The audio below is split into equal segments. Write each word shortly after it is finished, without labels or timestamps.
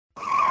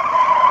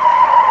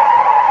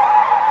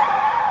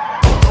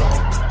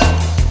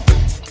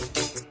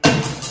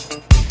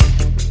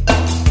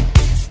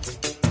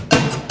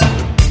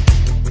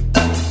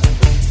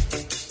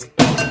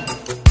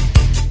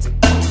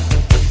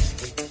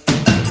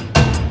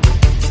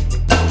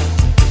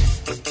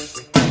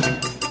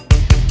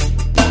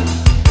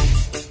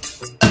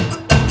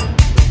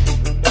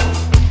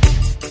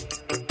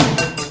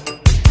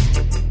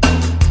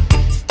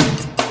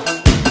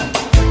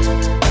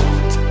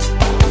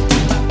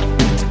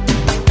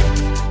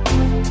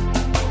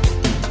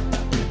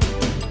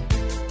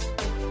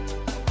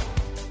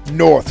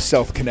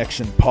North-South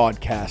Connection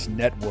Podcast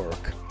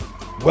Network.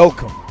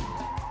 Welcome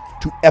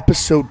to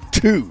episode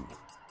 2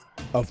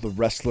 of The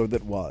Wrestler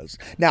That Was.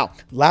 Now,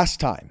 last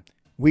time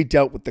we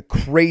dealt with the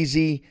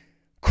crazy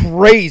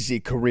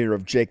career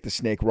of Jake the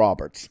Snake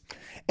Roberts.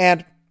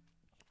 And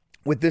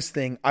with this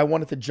thing, I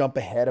wanted to jump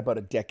ahead about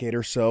a decade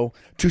or so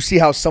to see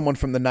how someone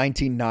from the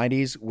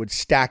 1990s would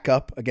stack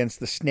up against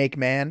the Snake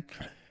Man.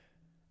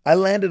 I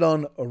landed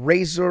on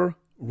Razor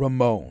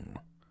Ramon.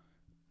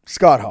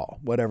 Scott Hall,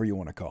 whatever you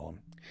want to call him.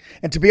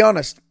 And to be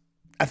honest,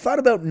 I thought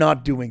about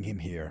not doing him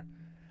here.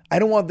 I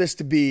don't want this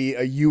to be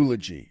a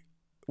eulogy.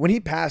 When he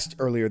passed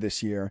earlier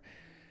this year,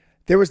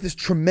 there was this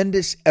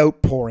tremendous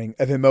outpouring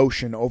of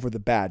emotion over the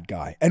bad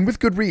guy, and with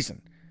good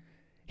reason.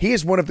 He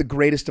is one of the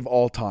greatest of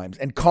all times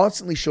and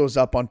constantly shows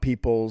up on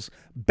people's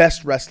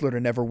best wrestler to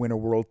never win a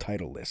world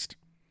title list.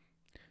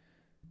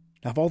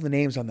 Now, of all the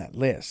names on that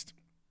list,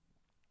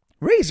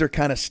 Razor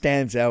kind of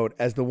stands out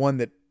as the one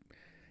that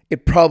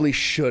it probably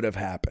should have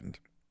happened.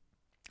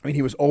 I mean,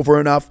 he was over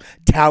enough,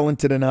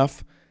 talented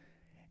enough,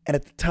 and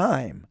at the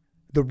time,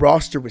 the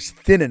roster was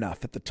thin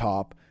enough at the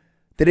top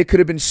that it could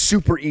have been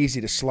super easy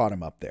to slot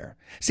him up there.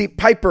 See,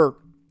 Piper,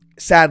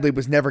 sadly,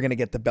 was never going to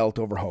get the belt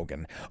over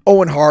Hogan.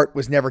 Owen Hart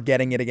was never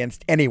getting it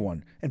against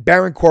anyone, and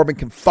Baron Corbin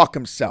can fuck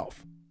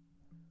himself.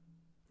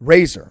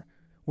 Razor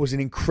was an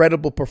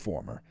incredible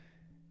performer,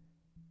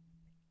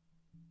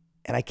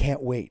 and I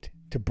can't wait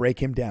to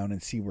break him down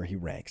and see where he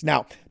ranks.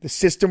 Now, the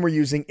system we're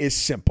using is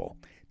simple.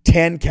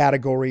 10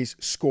 categories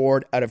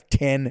scored out of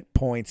 10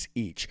 points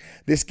each.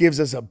 This gives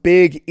us a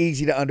big,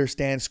 easy to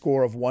understand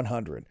score of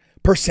 100.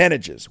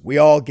 Percentages, we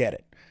all get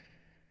it.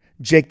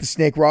 Jake the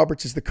Snake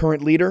Roberts is the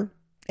current leader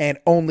and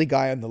only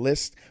guy on the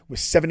list with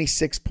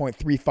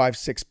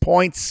 76.356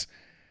 points.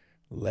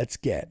 Let's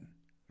get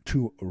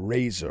to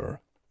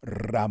Razor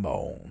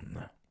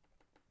Ramon.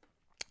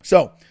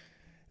 So,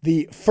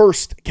 the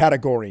first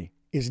category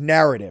is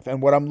narrative,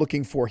 and what I'm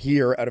looking for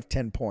here out of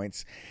 10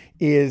 points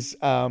is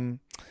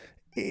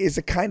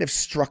a kind of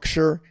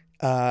structure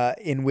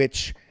in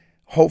which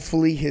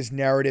hopefully his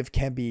narrative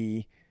can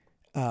be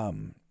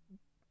kind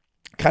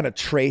of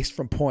traced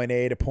from point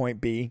A to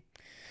point B.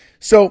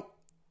 So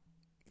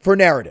for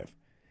narrative,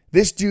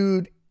 this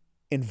dude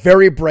in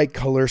very bright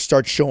colors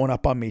starts showing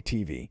up on me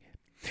TV.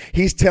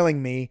 He's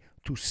telling me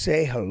to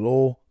say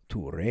hello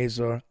to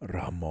Razor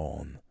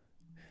Ramon.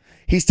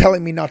 He's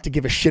telling me not to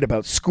give a shit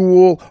about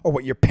school or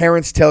what your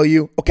parents tell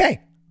you.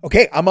 Okay,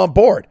 I'm on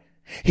board.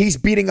 He's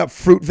beating up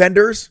fruit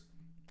vendors.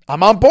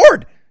 I'm on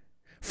board.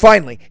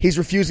 Finally, he's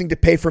refusing to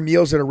pay for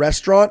meals at a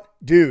restaurant.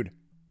 Dude,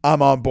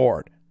 I'm on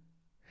board.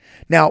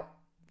 Now,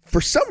 for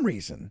some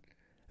reason,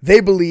 they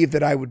believe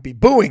that I would be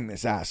booing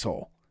this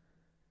asshole.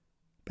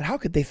 But how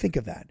could they think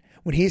of that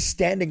when he is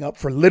standing up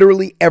for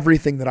literally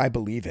everything that I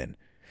believe in?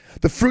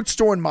 The fruit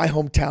store in my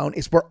hometown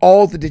is where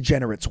all the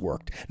degenerates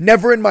worked.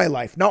 Never in my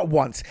life, not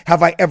once,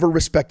 have I ever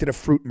respected a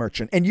fruit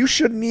merchant, and you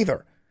shouldn't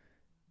either.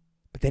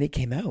 But then he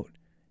came out,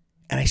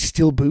 and I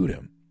still booed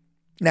him.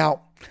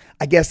 Now,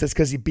 I guess that's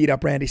because he beat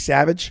up Randy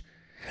Savage.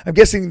 I'm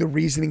guessing the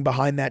reasoning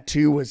behind that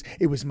too was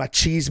it was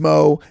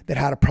machismo that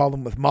had a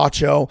problem with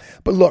macho.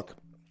 But look,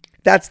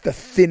 that's the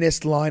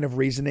thinnest line of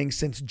reasoning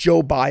since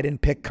Joe Biden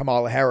picked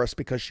Kamala Harris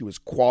because she was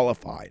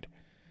qualified.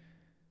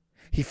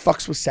 He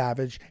fucks with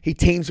Savage. He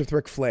teams with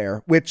Ric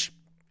Flair, which,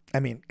 I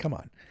mean, come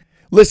on.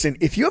 Listen,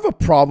 if you have a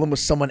problem with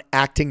someone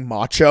acting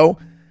macho,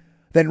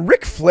 then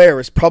Ric Flair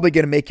is probably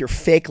going to make your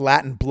fake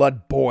Latin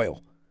blood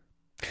boil.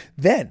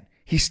 Then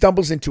he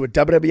stumbles into a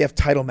WWF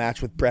title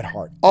match with Bret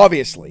Hart.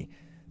 Obviously,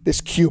 this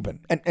Cuban,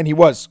 and he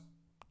was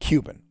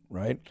Cuban,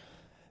 right?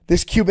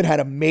 This Cuban had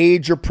a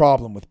major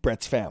problem with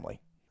Bret's family.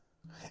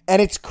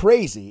 And it's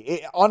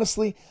crazy.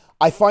 Honestly,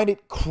 I find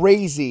it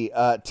crazy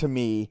to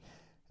me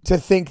to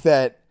think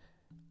that,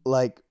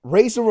 like,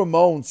 Razor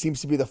Ramon seems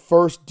to be the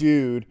first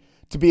dude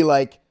to be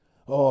like,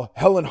 oh,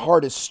 Helen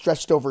Hart is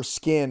stretched over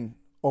skin,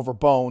 over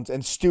bones,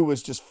 and Stu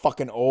is just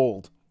fucking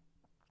old.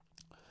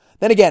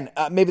 Then again,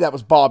 maybe that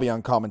was Bobby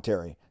on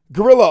commentary.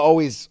 Gorilla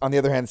always, on the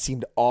other hand,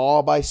 seemed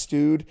awed by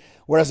Stu,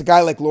 whereas a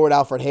guy like Lord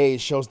Alfred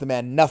Hayes shows the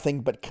man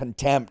nothing but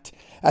contempt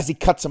as he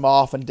cuts him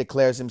off and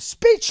declares him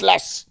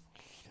speechless.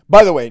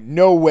 By the way,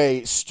 no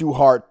way Stu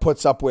Hart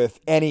puts up with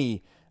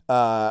any,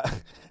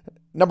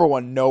 number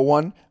one, no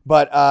one,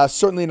 but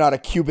certainly not a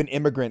Cuban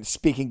immigrant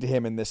speaking to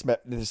him in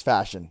this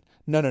fashion.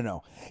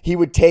 No. He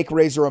would take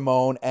Razor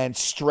Ramon and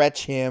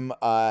stretch him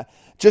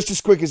just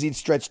as quick as he'd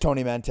stretch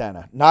Tony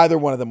Montana. Neither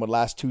one of them would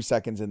last 2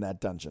 seconds in that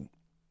dungeon.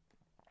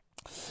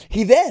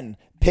 He then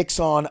picks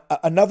on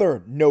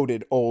another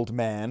noted old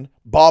man,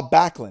 Bob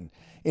Backlund,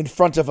 in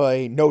front of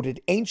a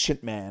noted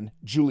ancient man,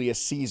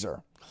 Julius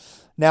Caesar.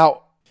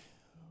 Now,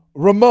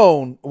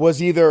 Ramon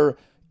was either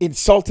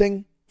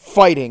insulting,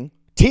 fighting,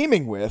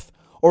 teaming with,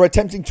 or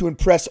attempting to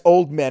impress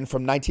old men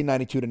from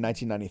 1992 to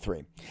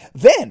 1993.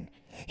 Then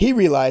he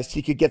realized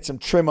he could get some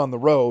trim on the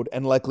road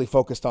and likely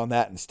focused on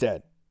that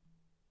instead.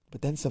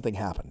 But then something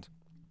happened.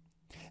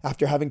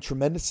 After having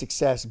tremendous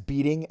success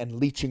beating and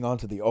leeching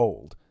onto the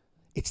old,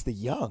 it's the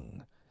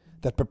young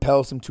that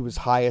propels him to his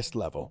highest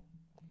level.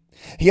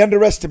 He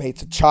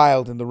underestimates a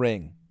child in the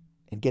ring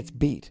and gets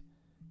beat.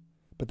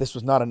 But this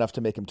was not enough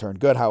to make him turn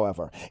good,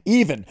 however.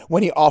 Even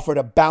when he offered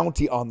a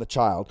bounty on the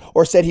child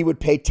or said he would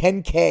pay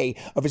 $10,000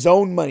 of his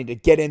own money to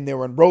get in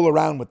there and roll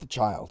around with the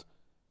child,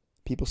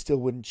 people still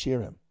wouldn't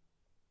cheer him.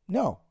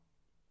 No.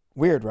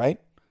 Weird, right?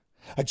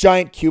 A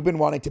giant Cuban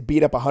wanting to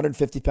beat up a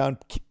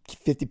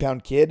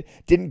 150-pound kid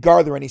didn't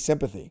garner any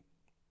sympathy.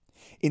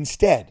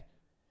 Instead,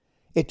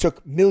 it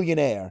took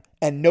millionaire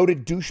and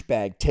noted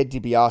douchebag Ted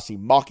DiBiase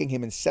mocking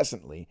him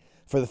incessantly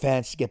for the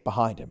fans to get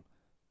behind him.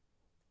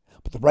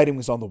 But the writing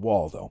was on the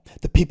wall, though.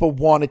 The people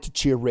wanted to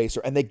cheer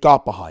Razor, and they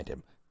got behind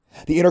him.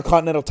 The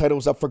Intercontinental title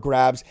was up for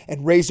grabs,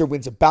 and Razor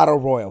wins a battle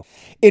royal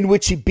in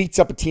which he beats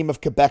up a team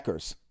of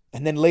Quebecers,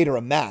 and then later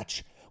a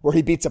match where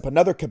he beats up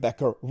another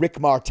Quebecer, Rick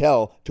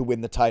Martel, to win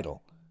the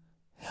title.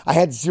 I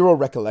had zero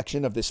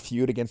recollection of this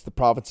feud against the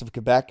province of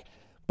Quebec,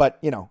 but,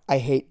 I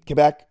hate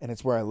Quebec, and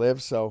it's where I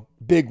live, so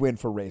big win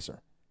for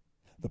Razor.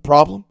 The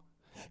problem?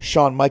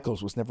 Shawn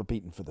Michaels was never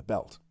beaten for the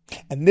belt.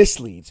 And this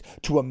leads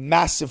to a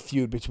massive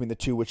feud between the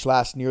two, which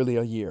lasts nearly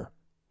a year.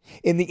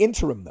 In the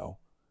interim, though,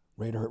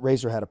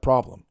 Razor had a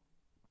problem.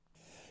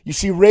 You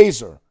see,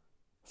 Razor,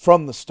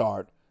 from the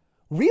start,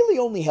 really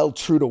only held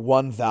true to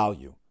one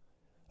value.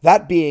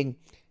 That being,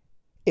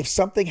 if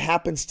something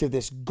happens to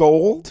this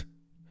gold,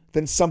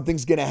 then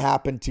something's going to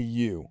happen to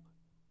you.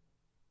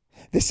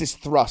 This is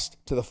thrust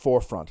to the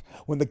forefront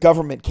when the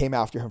government came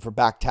after him for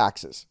back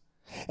taxes.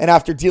 And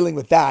after dealing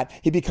with that,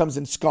 he becomes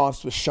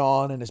ensconced with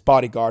Shawn and his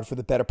bodyguard for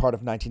the better part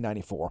of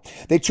 1994.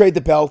 They trade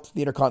the belt,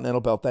 the Intercontinental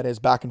belt that is,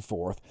 back and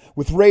forth,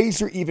 with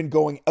Razor even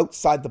going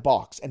outside the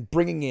box and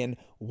bringing in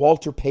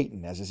Walter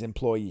Payton as his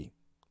employee.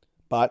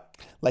 But,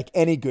 like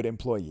any good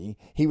employee,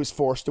 he was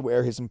forced to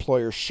wear his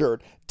employer's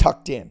shirt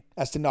tucked in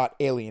as to not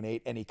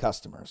alienate any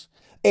customers.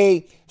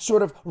 A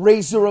sort of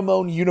Razor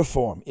Ramon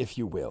uniform, if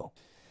you will.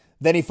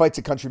 Then he fights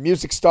a country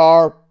music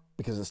star,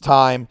 because it's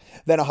time,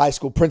 then a high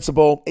school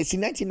principal.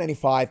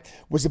 1995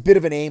 was a bit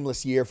of an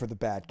aimless year for the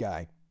bad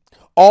guy.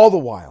 All the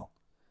while,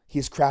 he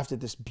has crafted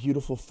this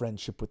beautiful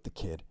friendship with the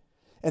kid,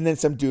 and then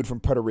some dude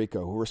from Puerto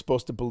Rico who we're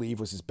supposed to believe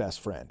was his best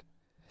friend.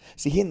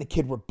 See, he and the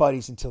kid were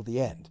buddies until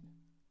the end.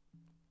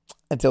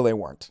 Until they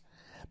weren't.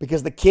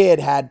 Because the kid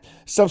had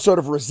some sort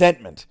of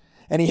resentment,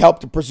 and he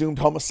helped a presumed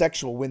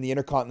homosexual win the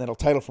Intercontinental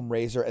title from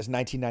Razor as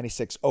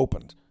 1996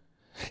 opened.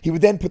 He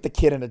would then put the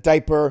kid in a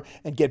diaper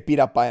and get beat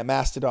up by a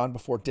mastodon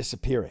before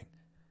disappearing.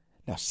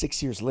 Now,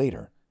 6 years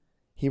later,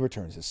 he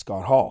returns as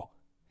Scott Hall.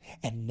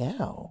 And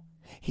now,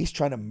 he's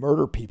trying to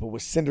murder people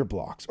with cinder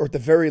blocks, or at the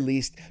very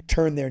least,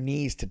 turn their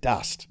knees to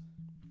dust.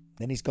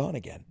 Then he's gone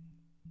again.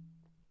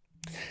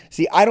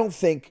 See, I don't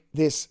think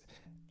this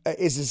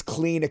is as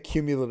clean a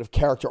cumulative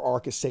character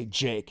arc as, say,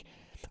 Jake.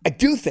 I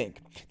do think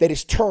that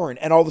his turn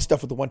and all the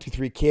stuff with the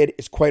 1-2-3 Kid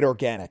is quite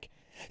organic.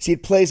 See,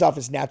 it plays off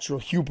his natural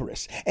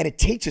hubris, and it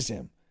teaches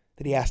him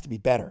that he has to be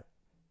better.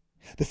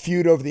 The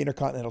feud over the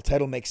Intercontinental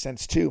title makes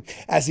sense too,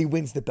 as he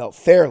wins the belt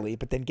fairly,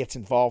 but then gets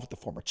involved with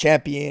the former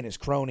champion, his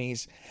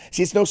cronies.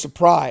 See, it's no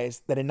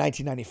surprise that in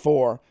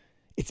 1994,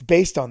 it's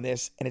based on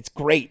this, and it's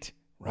great,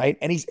 right?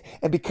 And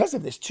because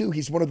of this too,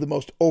 he's one of the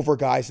most over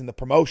guys in the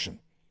promotion.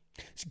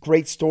 It's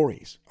great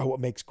stories are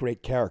what makes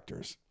great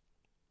characters.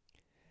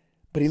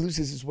 But he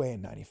loses his way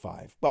in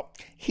 95. Well,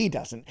 he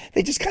doesn't.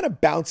 They just kind of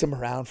bounce him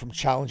around from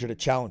challenger to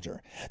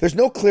challenger. There's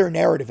no clear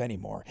narrative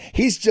anymore.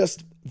 He's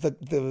just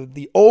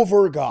the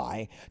over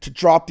guy to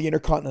drop the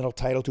Intercontinental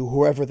title to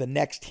whoever the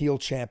next heel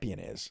champion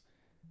is.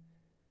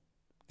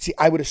 See,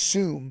 I would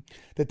assume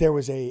that there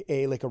was a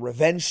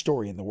revenge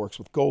story in the works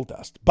with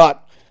Goldust,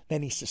 but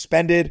then he's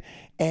suspended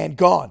and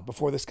gone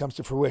before this comes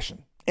to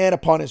fruition. And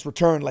upon his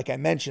return, like I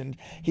mentioned,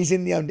 he's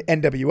in the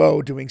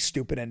NWO doing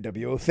stupid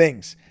NWO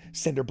things.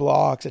 Cinder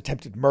blocks,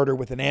 attempted murder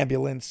with an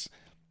ambulance.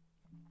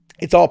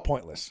 It's all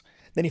pointless.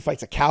 Then he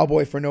fights a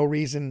cowboy for no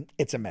reason.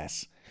 It's a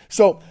mess.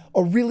 So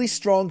a really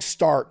strong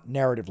start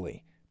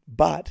narratively,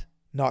 but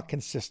not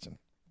consistent.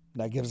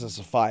 That gives us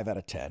a 5 out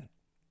of 10.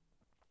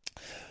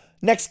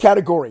 Next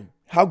category.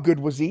 How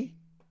good was he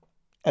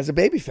as a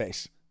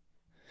babyface?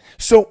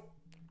 So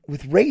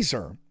with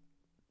Razor,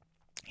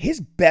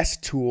 his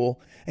best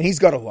tool, and he's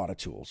got a lot of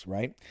tools,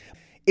 right,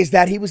 is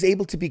that he was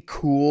able to be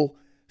cool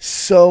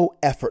so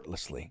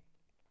effortlessly.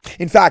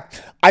 In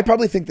fact, I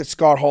probably think that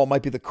Scott Hall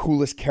might be the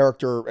coolest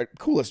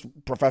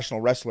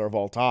professional wrestler of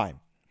all time.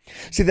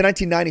 See, the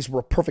 1990s were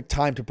a perfect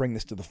time to bring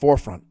this to the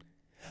forefront.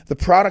 The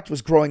product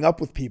was growing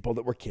up with people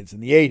that were kids in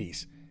the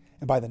 80s.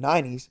 And by the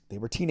 90s, they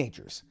were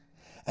teenagers.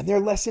 And they're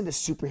less into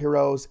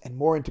superheroes and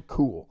more into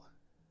cool.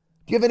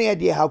 Do you have any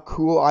idea how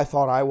cool I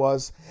thought I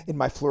was in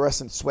my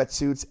fluorescent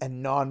sweatsuits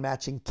and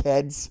non-matching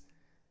Keds?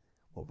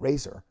 Well,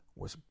 Razor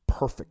was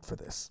perfect for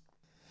this.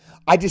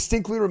 I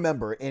distinctly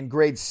remember in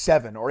grade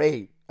 7 or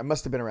 8, I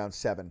must have been around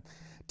 7,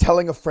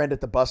 telling a friend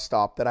at the bus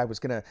stop that I was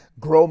going to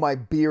grow my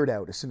beard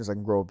out as soon as I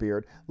can grow a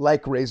beard,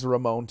 like Razor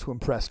Ramon, to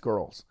impress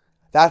girls.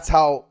 That's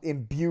how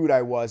imbued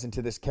I was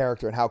into this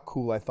character and how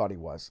cool I thought he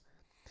was.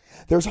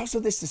 There's also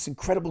this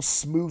incredible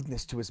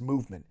smoothness to his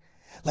movement.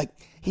 Like,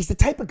 he's the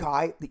type of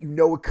guy that you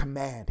know would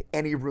command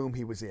any room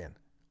he was in.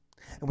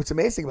 And what's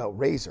amazing about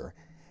Razor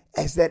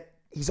is that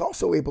he's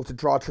also able to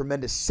draw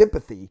tremendous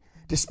sympathy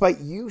despite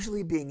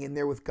usually being in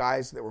there with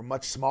guys that were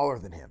much smaller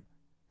than him.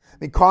 I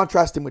mean,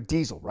 contrast him with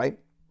Diesel, right?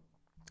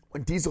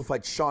 When Diesel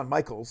fights Shawn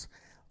Michaels,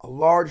 a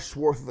large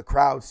swath of the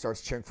crowd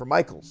starts cheering for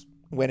Michaels,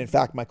 when in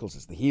fact Michaels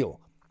is the heel.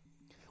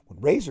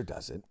 When Razor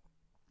does it,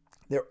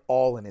 they're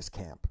all in his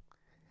camp.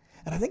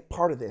 And I think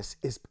part of this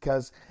is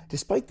because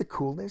despite the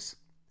coolness,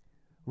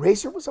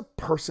 Razor was a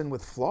person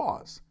with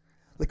flaws,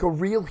 like a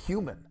real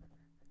human.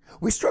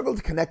 We struggle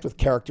to connect with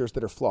characters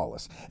that are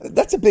flawless.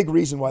 That's a big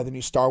reason why the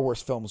new Star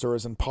Wars films are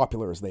as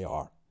unpopular as they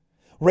are.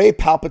 Rey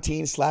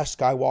Palpatine /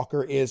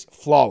 Skywalker is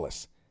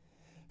flawless.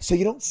 So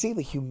you don't see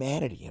the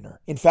humanity in her.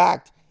 In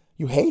fact,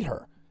 you hate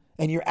her,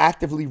 and you're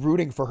actively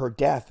rooting for her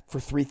death for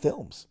 3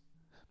 films.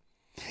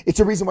 It's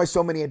a reason why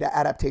so many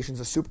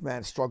adaptations of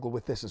Superman struggle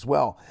with this as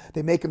well.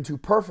 They make him too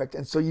perfect,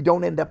 and so you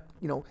don't end up,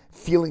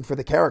 feeling for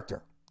the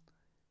character.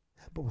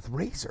 But with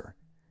Razor,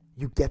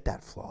 you get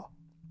that flaw.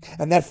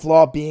 And that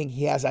flaw being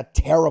he has a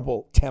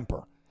terrible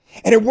temper.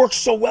 And it works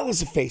so well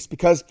as a face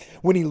because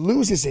when he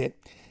loses it,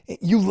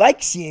 you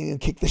like seeing him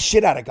kick the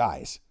shit out of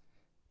guys.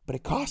 But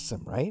it costs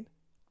him, right?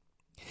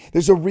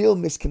 There's a real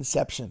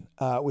misconception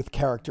with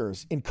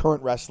characters in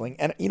current wrestling,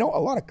 and a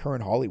lot of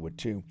current Hollywood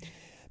too,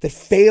 that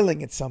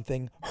failing at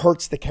something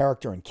hurts the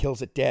character and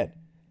kills it dead.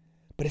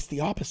 But it's the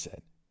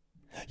opposite.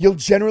 You'll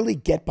generally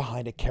get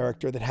behind a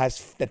character that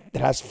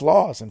has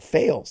flaws and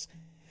fails.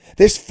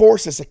 This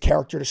forces a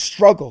character to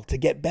struggle to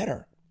get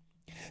better.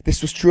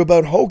 This was true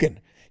about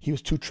Hogan. He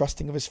was too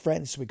trusting of his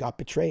friends, so he got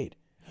betrayed.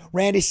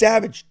 Randy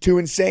Savage, too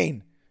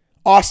insane.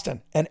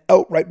 Austin, an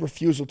outright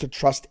refusal to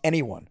trust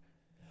anyone.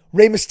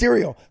 Rey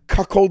Mysterio,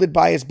 cuckolded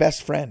by his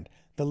best friend.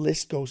 The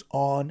list goes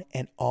on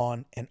and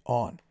on and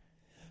on.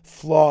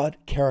 Flawed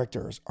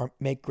characters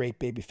make great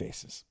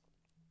babyfaces.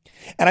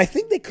 And I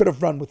think they could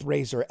have run with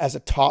Razor as a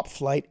top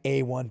flight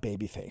A1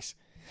 babyface.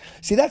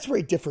 See, that's where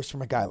he differs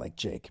from a guy like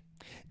Jake.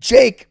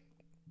 Jake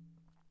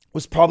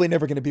was probably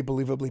never going to be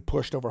believably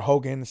pushed over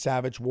Hogan,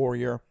 Savage,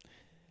 Warrior.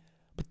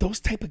 But those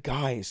type of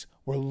guys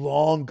were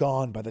long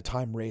gone by the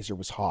time Razor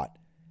was hot.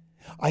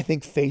 I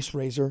think face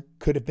Razor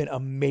could have been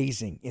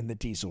amazing in the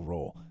Diesel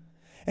role.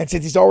 And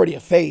since he's already a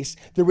face,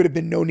 there would have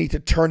been no need to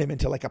turn him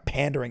into like a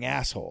pandering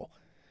asshole.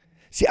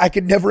 See, I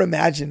could never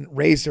imagine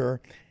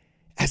Razor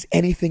as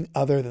anything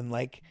other than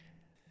like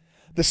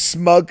the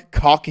smug,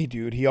 cocky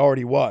dude he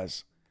already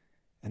was.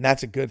 And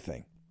that's a good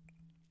thing.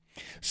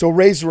 So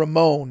Razor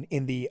Ramon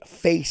in the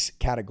face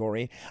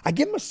category, I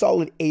give him a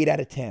solid 8 out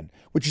of 10,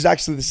 which is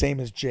actually the same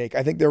as Jake.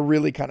 I think they're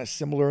really kind of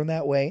similar in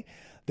that way.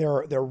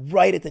 They're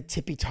right at the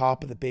tippy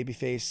top of the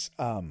babyface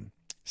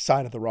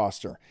side of the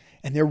roster.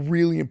 And they're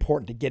really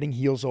important to getting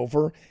heels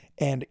over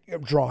and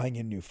drawing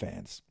in new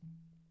fans.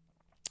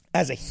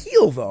 As a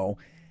heel, though,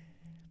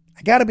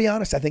 I got to be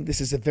honest, I think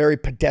this is a very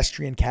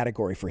pedestrian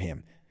category for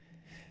him.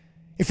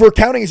 If we're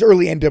counting his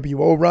early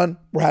NWO run,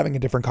 we're having a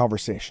different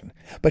conversation.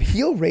 But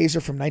heel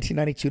Razor from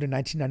 1992 to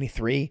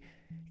 1993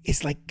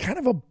 is like kind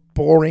of a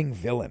boring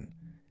villain.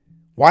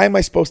 Why am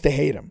I supposed to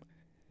hate him?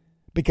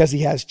 Because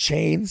he has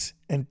chains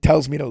and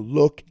tells me to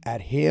look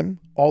at him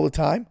all the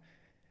time?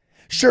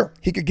 Sure,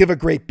 he could give a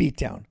great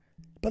beatdown,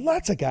 but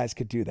lots of guys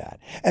could do that.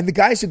 And the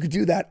guys who could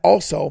do that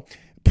also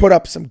put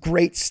up some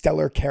great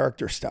stellar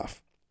character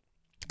stuff.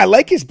 I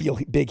like his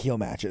big heel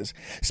matches,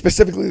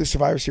 specifically the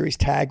Survivor Series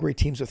tag where he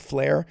teams with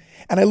Flair.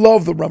 And I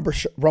love the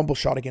Rumble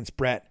shot against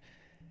Brett.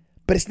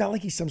 But it's not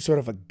like he's some sort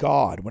of a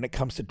god when it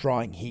comes to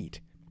drawing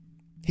heat.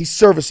 He's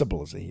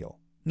serviceable as a heel,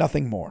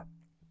 nothing more.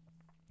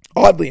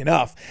 Oddly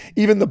enough,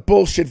 even the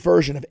bullshit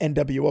version of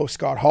NWO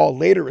Scott Hall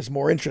later is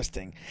more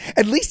interesting.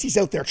 At least he's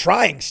out there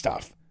trying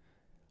stuff.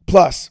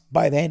 Plus,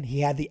 by then,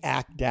 he had the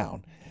act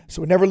down,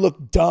 so it never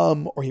looked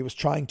dumb or he was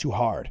trying too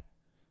hard.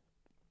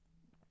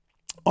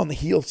 On the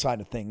heel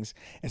side of things,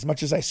 as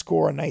much as I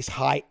score a nice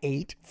high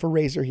 8 for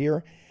Razor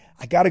here,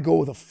 I got to go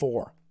with a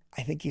 4.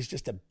 I think he's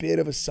just a bit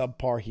of a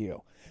subpar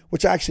heel,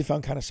 which I actually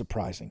found kind of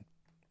surprising.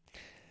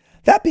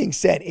 That being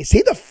said, is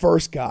he the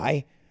first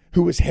guy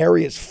who was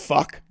hairy as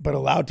fuck but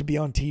allowed to be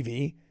on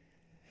TV?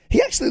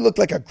 He actually looked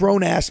like a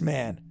grown-ass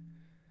man.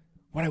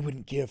 What I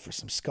wouldn't give for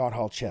some Scott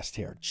Hall chest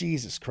hair.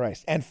 Jesus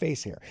Christ. And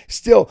face hair.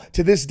 Still,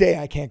 to this day,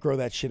 I can't grow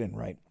that shit in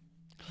right.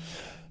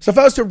 So if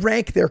I was to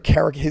rank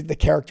the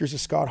characters of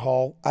Scott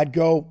Hall, I'd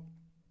go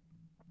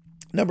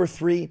number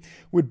 3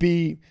 would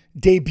be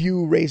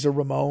debut Razor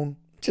Ramon.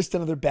 Just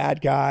another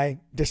bad guy,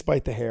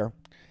 despite the hair.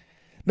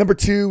 Number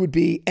 2 would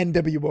be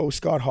NWO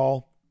Scott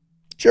Hall.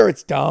 Sure,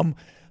 it's dumb,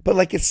 but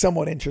like it's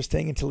somewhat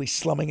interesting until he's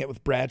slumming it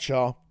with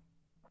Bradshaw.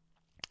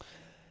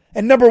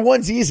 And number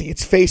 1's easy.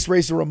 It's face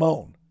Razor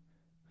Ramon.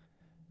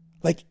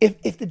 Like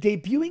if the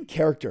debuting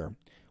character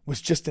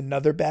was just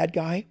another bad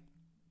guy,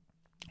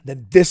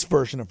 then this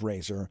version of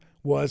Razor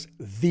was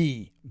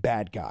the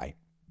bad guy.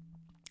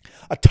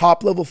 A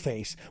top-level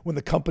face when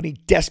the company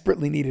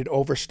desperately needed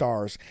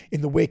overstars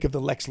in the wake of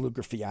the Lex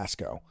Luger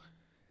fiasco.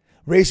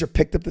 Razor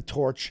picked up the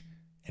torch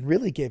and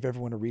really gave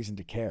everyone a reason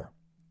to care.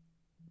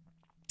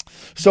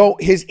 So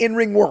his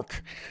in-ring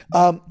work,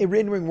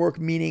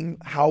 meaning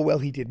how well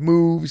he did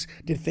moves,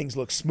 did things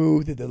look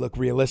smooth, did they look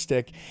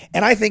realistic?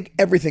 And I think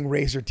everything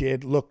Razor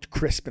did looked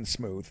crisp and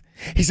smooth.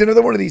 He's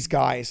another one of these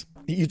guys,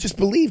 you just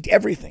believed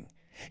everything.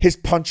 His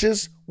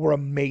punches were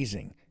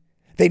amazing.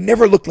 They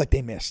never looked like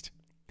they missed.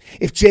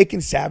 If Jake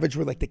and Savage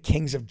were like the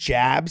kings of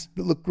jabs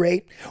that looked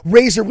great,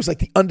 Razor was like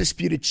the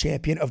undisputed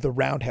champion of the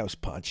roundhouse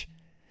punch.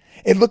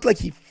 It looked like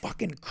he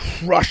fucking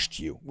crushed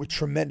you with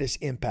tremendous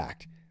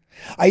impact.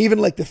 I even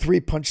like the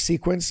 3-punch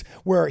sequence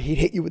where he'd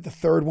hit you with the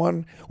third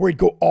one, where he'd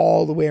go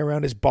all the way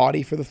around his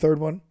body for the third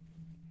one.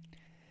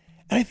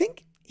 And I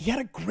think he had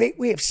a great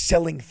way of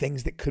selling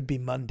things that could be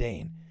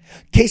mundane.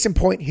 Case in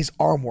point, his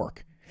arm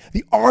work.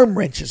 The arm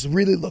wrenches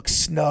really looked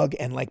snug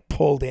and like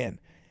pulled in.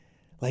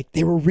 Like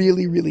they were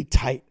really, really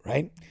tight,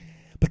 right?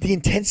 But the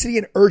intensity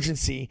and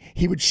urgency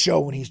he would show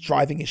when he's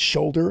driving his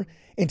shoulder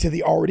into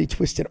the already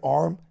twisted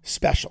arm,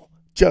 special,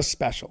 just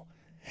special.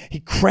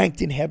 He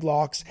cranked in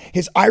headlocks.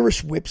 His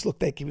Irish whips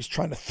looked like he was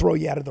trying to throw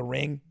you out of the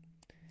ring.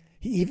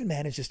 He even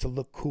manages to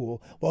look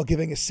cool while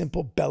giving a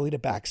simple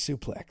belly-to-back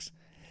suplex.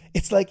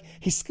 It's like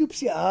he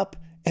scoops you up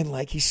and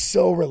like he's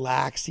so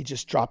relaxed, he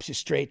just drops you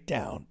straight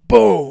down.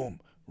 Boom,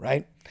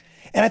 right?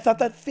 And I thought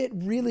that fit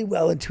really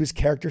well into his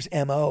character's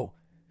MO.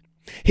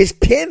 His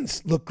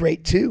pins look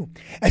great too,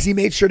 as he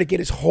made sure to get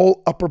his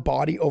whole upper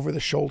body over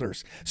the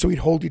shoulders so he'd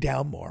hold you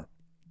down more.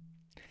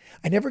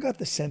 I never got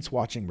the sense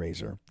watching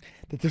Razor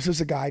that this was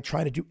a guy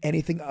trying to do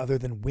anything other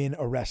than win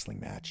a wrestling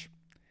match.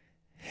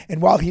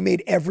 And while he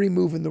made every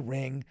move in the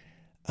ring,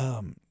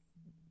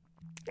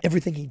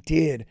 everything he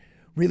did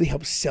really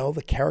helped sell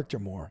the character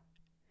more.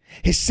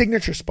 His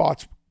signature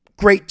spots,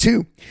 great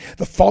too.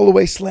 The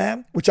fallaway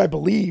slam, which I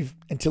believe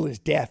until his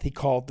death he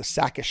called the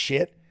sack of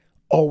shit,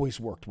 always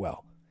worked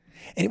well.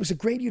 And it was a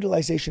great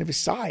utilization of his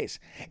size.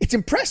 It's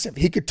impressive.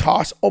 He could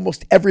toss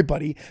almost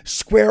everybody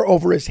square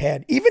over his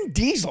head, even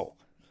Diesel.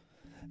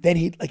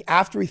 Then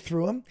after he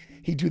threw him,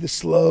 he'd do the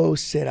slow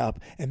sit up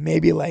and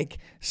maybe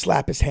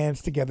slap his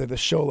hands together to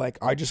show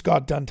I just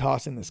got done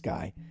tossing this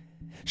guy.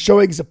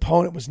 Showing his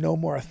opponent was no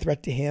more a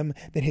threat to him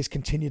than his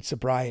continued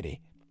sobriety.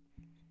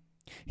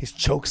 His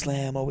choke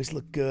slam always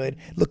looked good.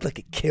 Looked like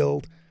it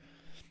killed.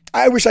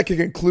 I wish I could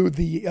include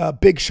the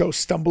Big Show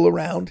stumble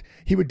around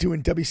he would do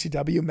in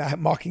WCW,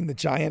 mocking the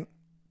Giant.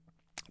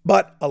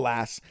 But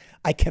alas,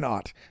 I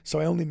cannot. So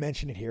I only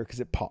mention it here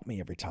because it popped me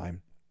every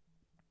time.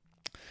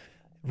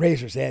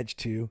 Razor's Edge,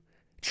 too.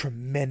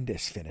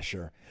 Tremendous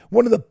finisher.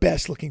 One of the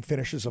best looking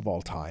finishers of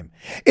all time.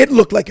 It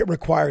looked like it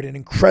required an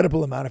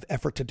incredible amount of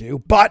effort to do,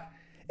 but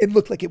it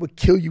looked like it would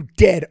kill you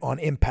dead on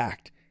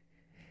impact.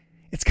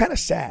 It's kind of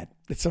sad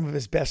that some of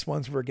his best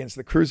ones were against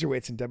the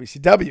cruiserweights in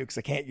WCW because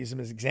I can't use them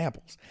as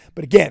examples.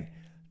 But again,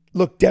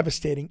 looked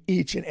devastating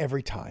each and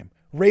every time.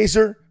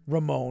 Razor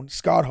Ramon,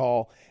 Scott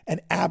Hall, an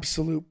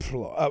absolute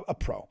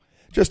pro.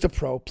 Just a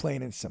pro,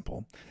 plain and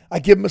simple. I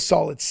give him a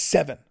solid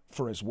 7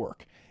 for his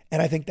work.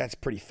 And I think that's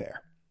pretty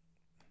fair.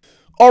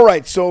 All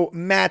right, so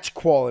match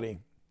quality.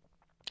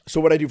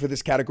 So what I do for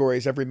this category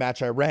is every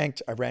match I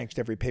ranked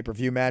every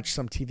pay-per-view match,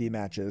 some TV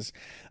matches.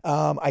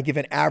 I give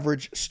an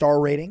average star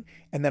rating,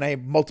 and then I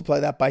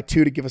multiply that by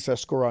 2 to give us a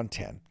score on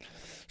 10.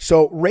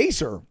 So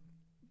Razor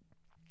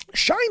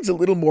shines a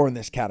little more in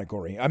this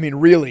category. I mean,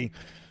 really,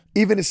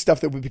 even his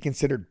stuff that would be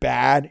considered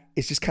bad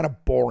is just kind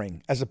of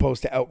boring as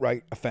opposed to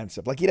outright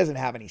offensive. He doesn't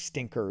have any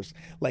stinkers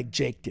like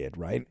Jake did,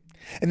 right?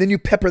 And then you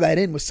pepper that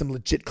in with some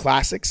legit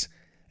classics,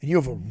 and you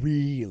have a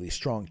really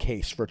strong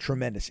case for a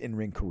tremendous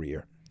in-ring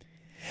career.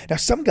 Now,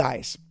 some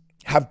guys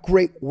have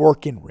great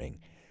work in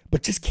ring,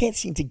 but just can't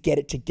seem to get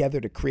it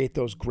together to create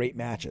those great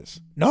matches.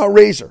 Not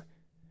Razor.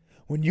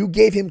 When you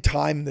gave him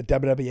time in the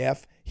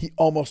WWF, he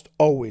almost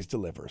always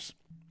delivers.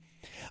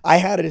 I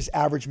had it as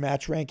average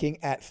match ranking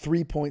at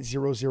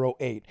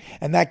 3.008,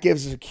 and that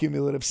gives us a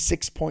cumulative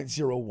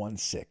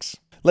 6.016.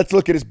 Let's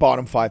look at his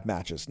bottom 5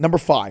 matches. Number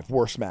 5,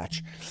 worst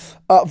match,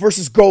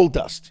 versus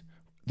Goldust,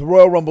 the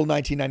Royal Rumble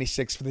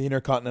 1996 for the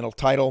Intercontinental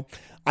title.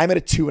 I'm at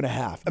a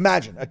 2.5.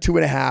 Imagine a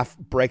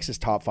 2.5 breaks his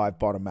top 5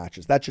 bottom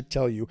matches. That should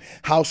tell you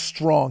how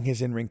strong his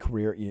in-ring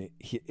career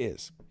he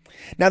is.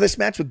 Now, this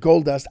match with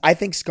Goldust, I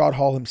think Scott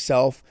Hall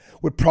himself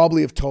would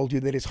probably have told you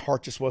that his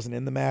heart just wasn't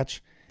in the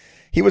match.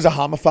 He was a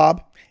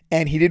homophobe,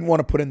 and he didn't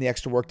want to put in the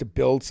extra work to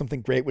build something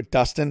great with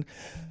Dustin.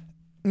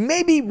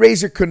 Maybe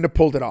Razor couldn't have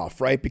pulled it off,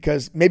 right?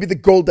 Because maybe the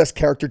Goldust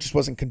character just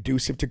wasn't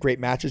conducive to great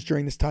matches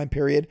during this time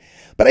period.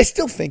 But I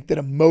still think that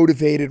a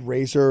motivated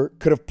Razor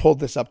could have pulled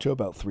this up to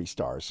about 3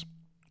 stars.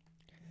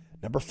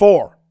 Number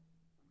 4,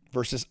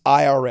 versus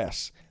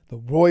IRS, the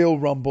Royal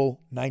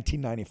Rumble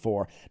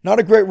 1994. Not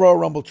a great Royal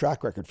Rumble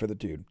track record for the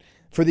dude.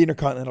 For the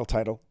Intercontinental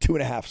title,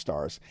 2.5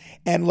 stars.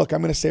 And look,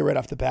 I'm going to say right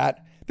off the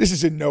bat, this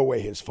is in no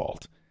way his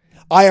fault.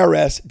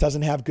 IRS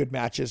doesn't have good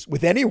matches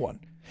with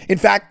anyone. In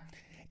fact,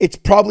 it's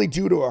probably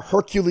due to a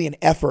Herculean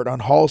effort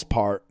on Hall's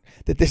part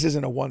that this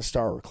isn't a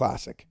 1-star or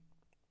classic.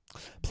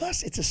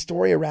 Plus, it's a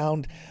story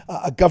around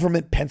a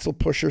government pencil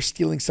pusher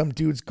stealing some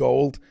dude's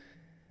gold.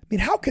 I mean,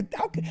 how could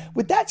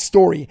with that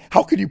story,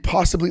 how could you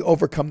possibly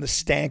overcome the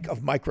stank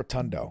of Mike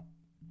Rotundo?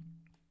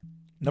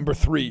 Number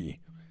 3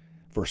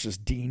 versus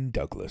Dean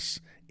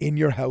Douglas. In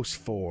your house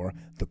for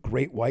the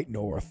Great White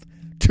North.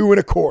 2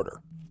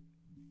 1/4.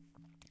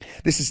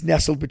 This is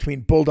nestled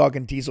between Bulldog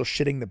and Diesel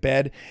shitting the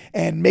bed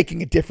and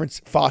making a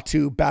difference.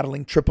 Fatu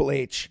battling Triple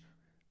H.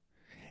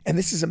 And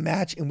this is a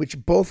match in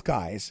which both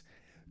guys,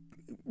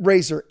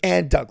 Razor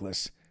and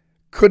Douglas,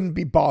 couldn't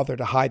be bothered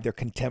to hide their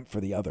contempt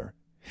for the other.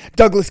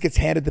 Douglas gets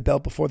handed the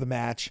belt before the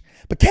match,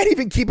 but can't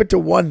even keep it to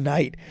one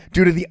night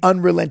due to the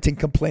unrelenting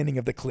complaining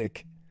of the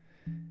clique.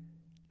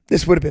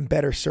 This would have been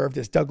better served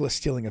as Douglas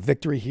stealing a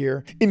victory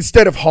here,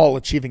 instead of Hall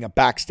achieving a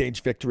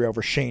backstage victory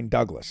over Shane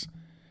Douglas.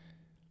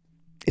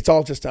 It's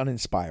all just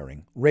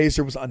uninspiring.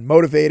 Razor was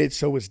unmotivated,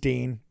 so was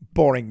Dean.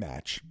 Boring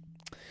match.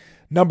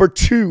 Number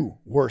 2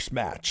 worst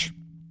match.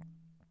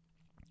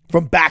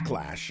 From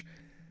Backlash,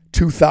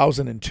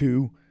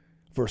 2002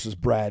 versus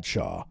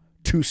Bradshaw.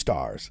 2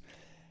 stars.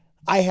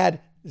 I had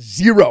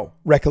zero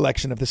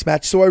recollection of this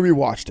match, so I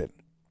rewatched it.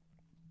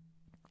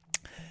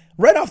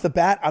 Right off the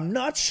bat, I'm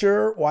not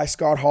sure why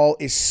Scott Hall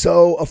is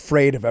so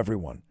afraid of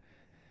everyone.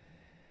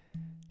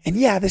 And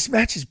yeah, this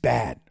match is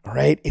bad, all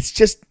right?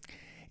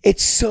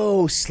 It's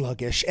so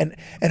sluggish, and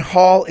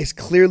Hall is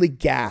clearly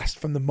gassed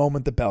from the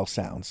moment the bell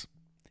sounds.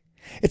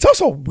 It's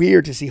also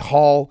weird to see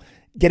Hall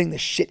getting the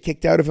shit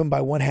kicked out of him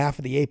by one half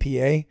of the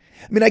APA. I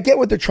mean, I get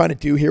what they're trying to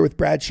do here with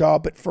Bradshaw,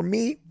 but for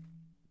me,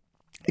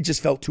 it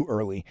just felt too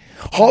early.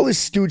 Hall is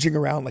stooging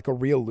around like a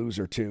real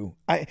loser, too.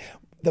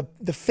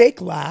 The fake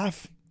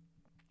laugh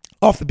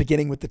off the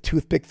beginning with the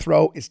toothpick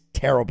throw is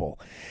terrible.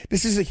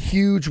 This is a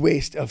huge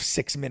waste of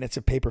 6 minutes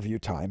of pay-per-view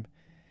time.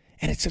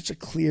 And it's such a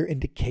clear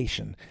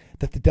indication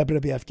that the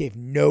WWF gave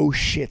no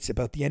shits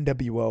about the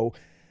NWO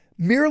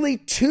merely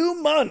 2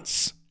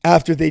 months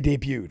after they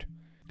debuted.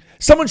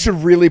 Someone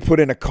should really put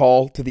in a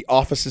call to the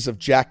offices of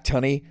Jack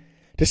Tunney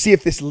to see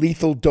if this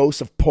lethal dose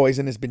of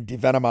poison has been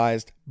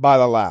devenomized by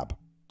the lab.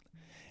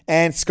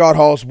 And Scott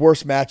Hall's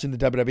worst match in the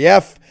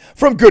WWF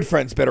from Good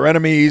Friends, Better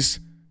Enemies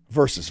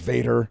versus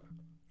Vader.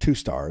 2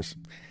 stars.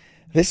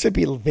 This would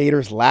be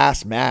Vader's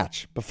last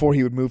match before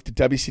he would move to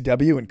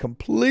WCW and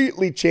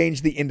completely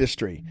change the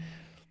industry.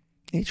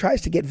 And he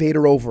tries to get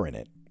Vader over in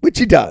it, which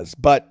he does,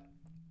 but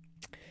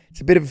it's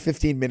a bit of a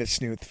 15-minute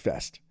snooze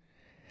fest.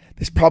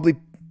 This probably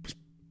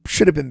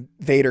should have been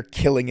Vader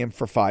killing him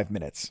for 5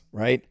 minutes,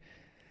 right?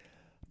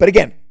 But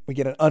again, we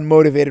get an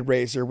unmotivated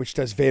Razor, which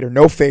does Vader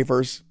no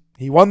favors.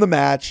 He won the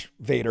match,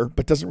 Vader,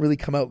 but doesn't really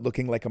come out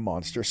looking like a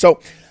monster.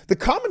 So the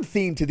common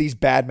theme to these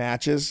bad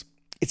matches,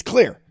 it's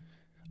clear.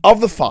 Of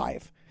the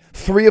 5,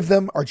 3 of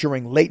them are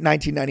during late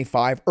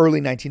 1995, early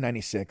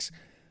 1996,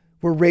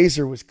 where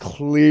Razor was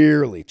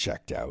clearly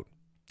checked out.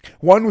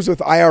 One was with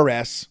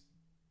IRS,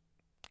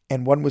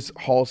 and one was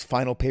Hall's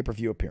final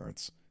pay-per-view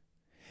appearance.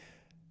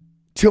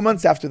 2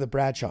 months after the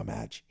Bradshaw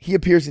match, he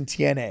appears in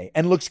TNA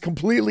and looks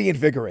completely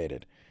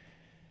invigorated.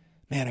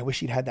 Man, I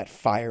wish he'd had that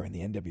fire in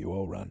the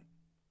NWO run.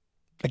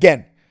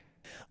 Again,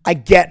 I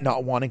get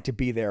not wanting to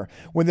be there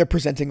when they're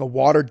presenting a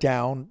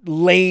watered-down,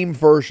 lame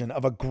version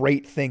of a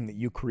great thing that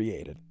you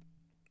created.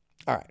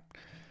 All right.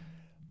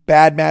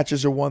 Bad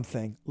matches are one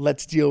thing.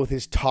 Let's deal with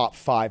his top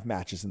 5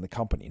 matches in the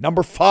company.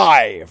 Number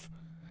 5,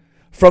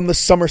 from the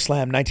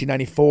SummerSlam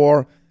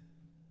 1994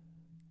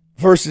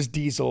 versus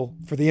Diesel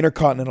for the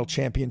Intercontinental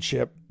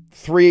Championship.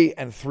 3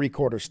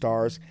 3/4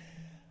 stars.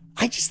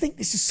 I just think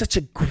this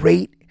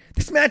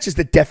match is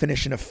the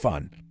definition of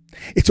fun.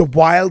 It's a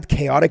wild,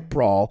 chaotic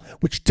brawl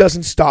which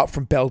doesn't stop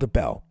from bell to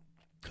bell.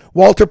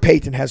 Walter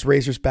Payton has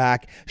Razor's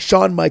back.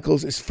 Shawn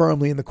Michaels is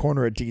firmly in the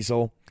corner of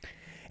Diesel.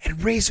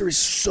 And Razor is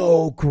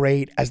so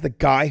great as the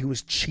guy who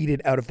was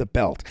cheated out of the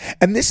belt.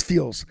 And this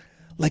feels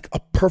like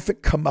a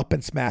perfect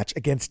comeuppance match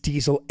against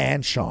Diesel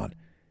and Shawn.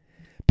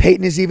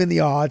 Payton is even the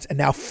odds, and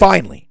now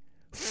finally,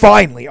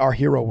 our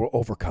hero will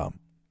overcome.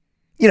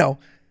 You know,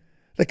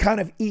 the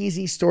kind of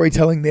easy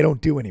storytelling they don't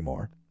do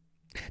anymore.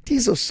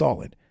 Diesel's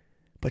solid.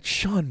 But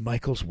Shawn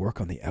Michaels' work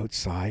on the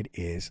outside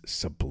is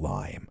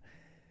sublime.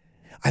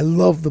 I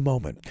love the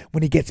moment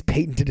when he gets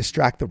Payton to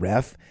distract the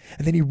ref,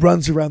 and then he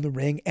runs around the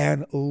ring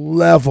and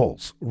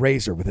levels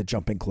Razor with a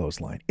jumping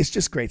clothesline. It's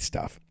just great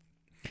stuff.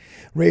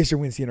 Razor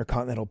wins the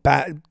Intercontinental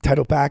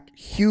title back.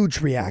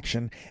 Huge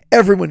reaction.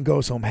 Everyone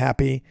goes home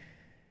happy.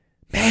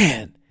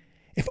 Man,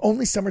 if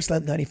only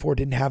SummerSlam 94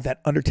 didn't have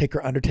that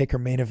Undertaker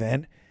main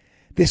event,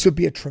 this would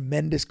be a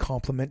tremendous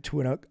compliment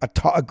to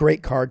a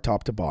great card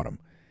top to bottom.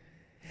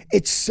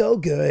 It's so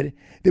good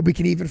that we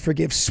can even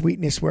forgive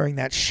Sweetness wearing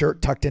that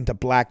shirt tucked into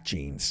black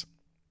jeans.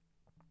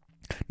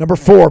 Number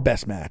 4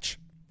 best match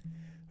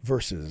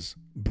versus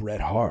Bret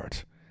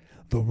Hart.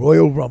 The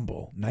Royal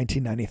Rumble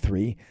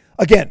 1993.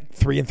 Again,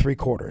 3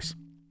 3/4.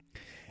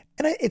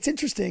 And it's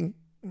interesting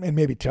and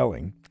maybe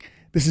telling.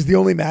 This is the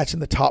only match in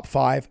the top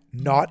 5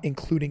 not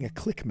including a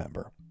Clique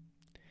member.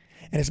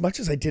 And as much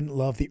as I didn't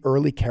love the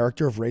early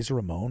character of Razor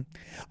Ramon,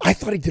 I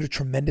thought he did a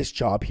tremendous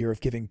job here of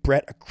giving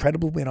Bret a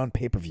credible win on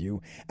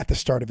pay-per-view at the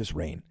start of his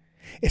reign.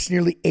 It's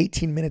nearly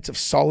 18 minutes of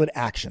solid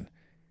action.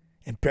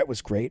 And Bret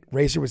was great.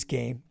 Razor was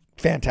game.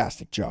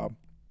 Fantastic job.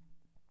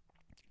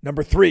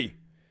 Number 3,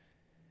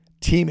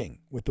 teaming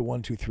with the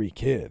 1-2-3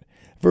 Kid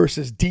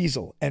versus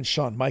Diesel and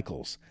Shawn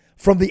Michaels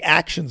from the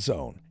Action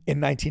Zone in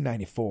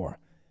 1994.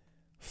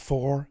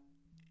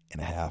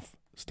 4.5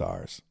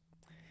 stars.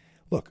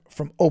 Look,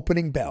 from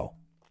opening bell,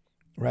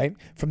 right?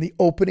 From the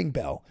opening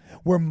bell,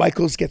 where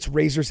Michaels gets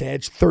Razor's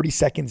Edge 30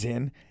 seconds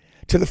in,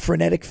 to the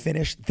frenetic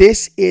finish,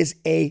 this is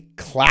a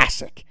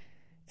classic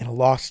and a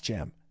lost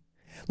gem.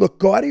 Look,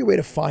 go out of your way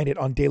to find it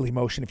on Daily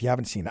Motion if you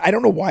haven't seen it. I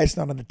don't know why it's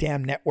not on the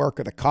damn network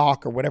or the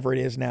cock or whatever it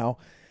is now.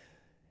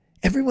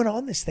 Everyone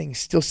on this thing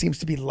still seems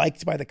to be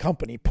liked by the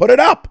company. Put it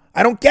up.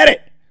 I don't get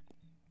it.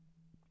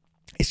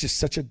 It's just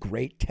such a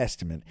great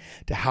testament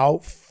to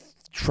how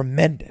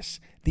tremendous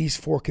these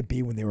four could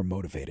be when they were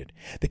motivated.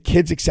 The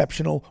Kid's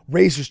exceptional.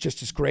 Razor's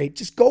just as great.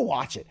 Just go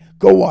watch it.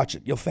 Go watch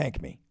it. You'll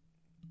thank me.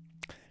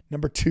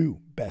 Number 2,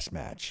 best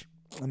match.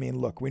 I mean,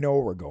 look, we know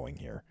where we're going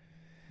here.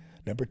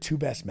 Number 2,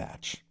 best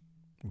match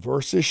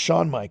versus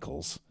Shawn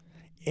Michaels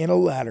in a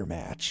ladder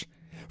match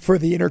for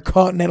the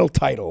Intercontinental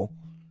title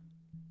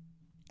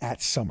at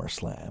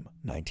SummerSlam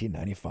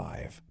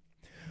 1995.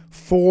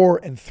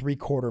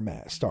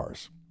 4.75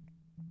 stars.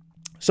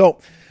 So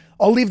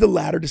I'll leave the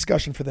ladder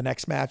discussion for the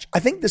next match. I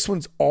think this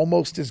one's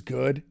almost as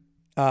good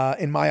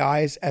in my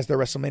eyes as the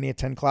WrestleMania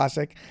 10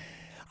 Classic.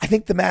 I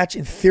think the match,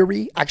 in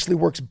theory, actually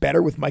works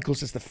better with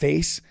Michaels as the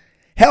face.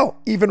 Hell,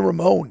 even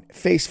Ramon,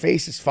 face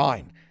is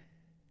fine.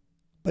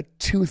 But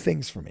 2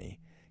 things for me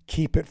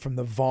keep it from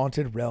the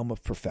vaunted realm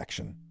of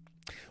perfection.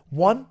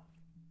 1,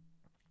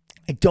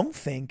 I don't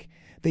think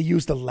they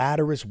use the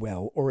ladder as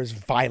well or as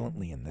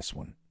violently in this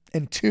one.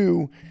 And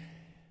 2,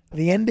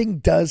 the ending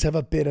does have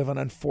a bit of an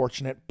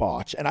unfortunate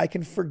botch. And I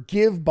can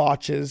forgive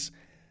botches,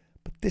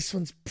 but this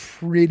one's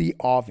pretty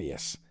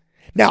obvious.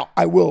 Now,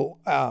 I will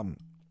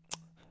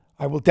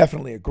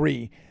definitely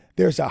agree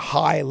there's a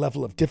high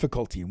level of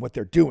difficulty in what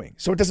they're doing.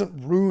 So it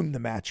doesn't ruin the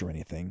match or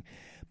anything,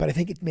 but I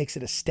think it makes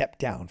it a step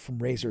down from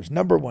Razor's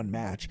number 1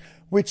 match,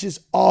 which is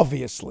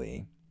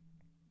obviously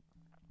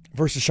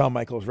versus Shawn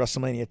Michaels,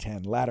 WrestleMania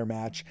 10 ladder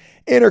match,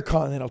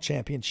 Intercontinental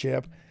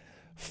Championship,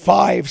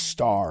 5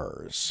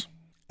 stars.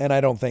 And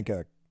I don't think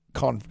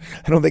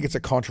it's a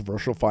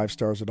controversial 5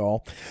 stars at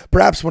all.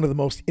 Perhaps one of the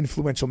most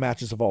influential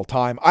matches of all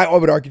time. I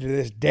would argue to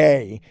this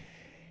day,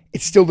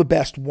 it's still the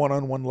best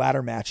one-on-one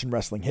ladder match in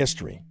wrestling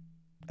history.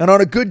 And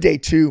on a good day,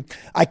 too,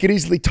 I could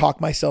easily talk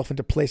myself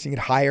into placing it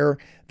higher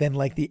than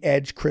like the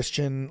Edge,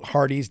 Christian,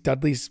 Hardy's,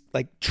 Dudley's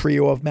like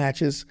trio of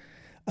matches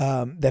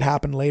that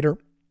happened later.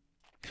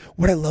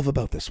 What I love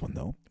about this one,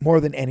 though, more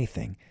than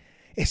anything,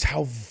 is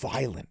how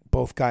violent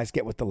both guys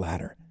get with the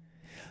ladder.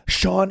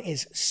 Shawn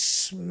is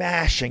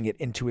smashing it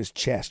into his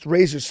chest.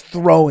 Razor's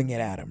throwing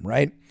it at him,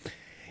 right?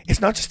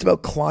 It's not just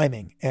about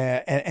climbing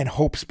and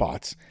hope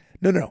spots.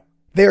 No.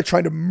 They are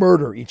trying to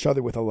murder each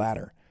other with a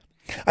ladder.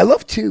 I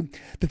love, too,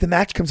 that the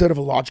match comes out of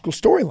a logical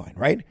storyline,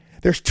 right?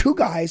 There's 2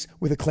 guys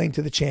with a claim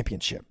to the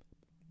championship.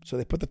 So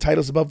they put the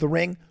titles above the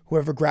ring.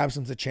 Whoever grabs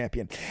them's the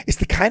champion. It's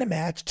the kind of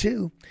match,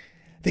 too,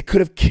 that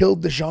could have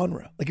killed the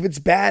genre. Like, if it's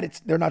bad,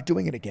 they're not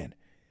doing it again.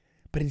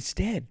 But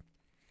instead,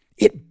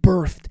 it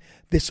birthed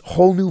this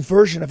whole new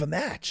version of a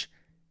match.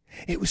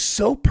 It was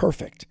so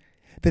perfect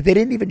that they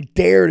didn't even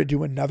dare to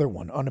do another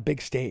one on a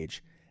big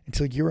stage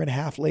until a year and a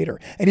half later.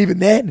 And even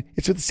then,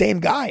 it's with the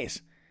same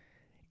guys.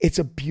 It's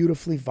a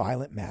beautifully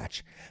violent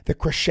match that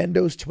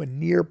crescendos to a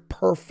near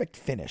perfect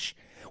finish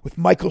with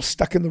Michael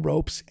stuck in the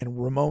ropes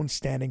and Ramon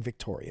standing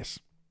victorious.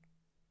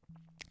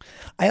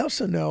 I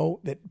also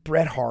know that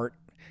Bret Hart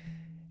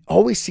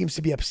always seems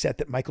to be upset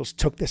that Michaels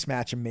took this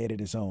match and made it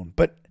his own.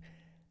 But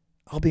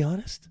I'll be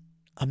honest,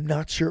 I'm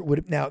not sure it would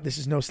have. Now, this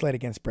is no slight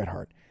against Bret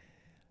Hart,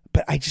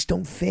 but I just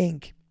don't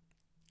think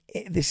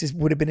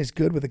would have been as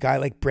good with a guy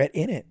like Bret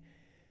in it.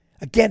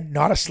 Again,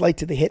 not a slight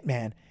to the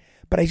Hitman,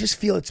 but I just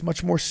feel it's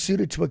much more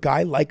suited to a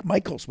guy like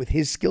Michaels with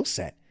his skill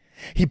set.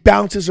 He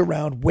bounces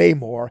around way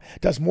more,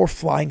 does more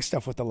flying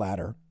stuff with the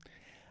ladder.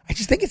 I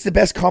just think it's the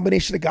best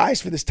combination of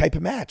guys for this type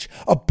of match.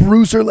 A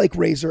bruiser like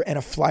Razor and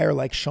a flyer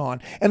like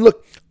Shawn. And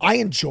look, I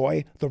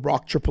enjoy The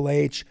Rock, Triple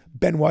H,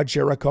 Benoit,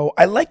 Jericho.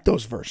 I like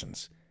those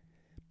versions,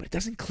 but it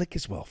doesn't click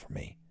as well for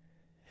me.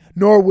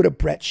 Nor would a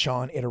Bret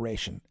Shawn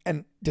iteration.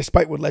 And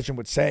despite what legend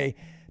would say,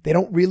 they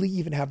don't really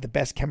even have the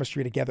best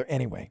chemistry together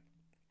anyway.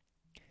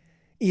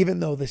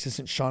 Even though this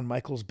isn't Shawn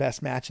Michaels'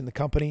 best match in the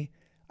company,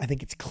 I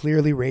think it's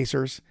clearly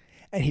Razor's,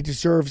 and he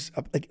deserves,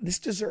 this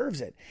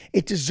deserves it.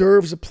 It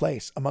deserves a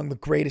place among the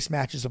greatest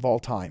matches of all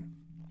time.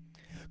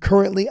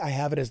 Currently, I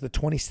have it as the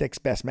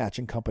 26th best match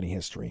in company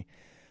history.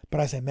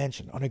 But as I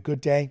mentioned, on a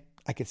good day,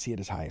 I could see it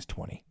as high as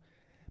 20.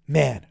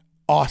 Man,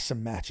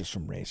 awesome matches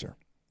from Razor.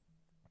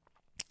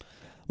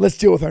 Let's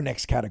deal with our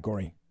next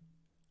category,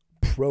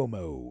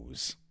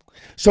 promos.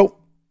 So,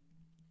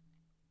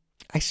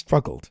 I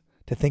struggled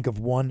to think of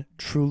one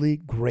truly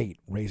great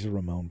Razor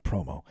Ramon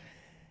promo.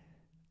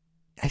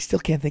 I still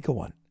can't think of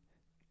one.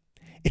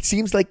 It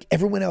seems like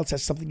everyone else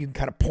has something you can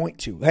kind of point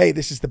to. Hey,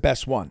 this is the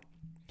best one.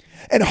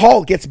 And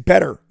Hall gets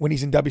better when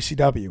he's in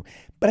WCW.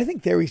 But I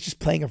think there he's just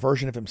playing a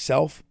version of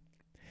himself.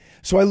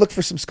 So I look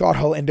for some Scott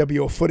Hall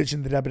NWO footage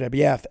in the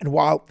WWF. And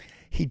while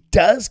he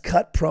does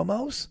cut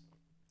promos,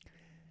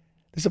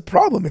 There's a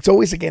problem. It's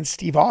always against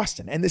Steve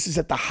Austin. And this is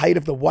at the height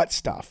of the what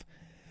stuff,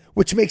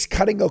 which makes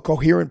cutting a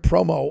coherent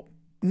promo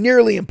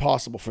nearly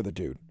impossible for the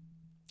dude.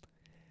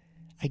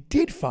 I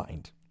did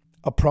find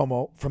a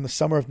promo from the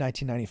summer of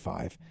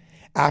 1995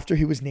 after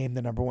he was named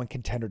the number one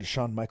contender to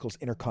Shawn Michaels'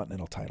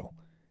 Intercontinental title.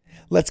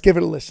 Let's give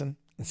it a listen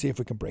and see if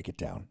we can break it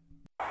down.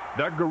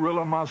 That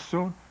Gorilla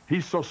Monsoon,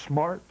 he's so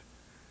smart.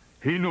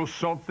 He knew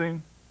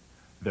something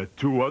that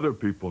two other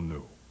people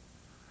knew.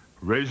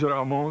 Razor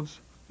Ramon's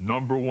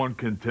number one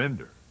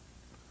contender.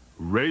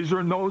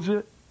 Razor knows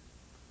it.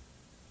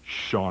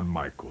 Shawn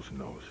Michaels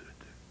knows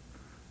it.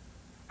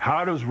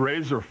 How does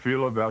Razor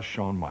feel about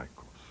Shawn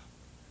Michaels?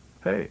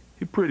 Hey,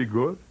 he pretty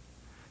good.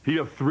 He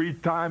a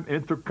three-time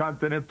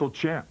Intercontinental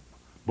champ.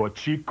 But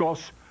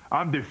chicos,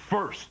 I'm the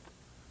first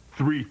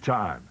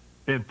three-time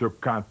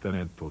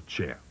Intercontinental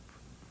champ.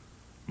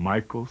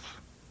 Michaels,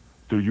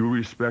 do you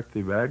respect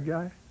the bad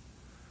guy?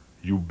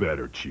 You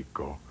better,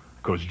 Chico.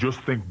 Because just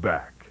think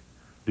back.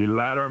 The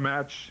ladder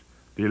match,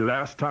 the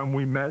last time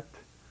we met,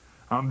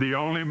 I'm the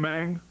only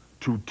man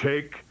to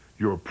take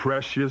your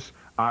precious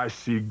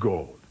IC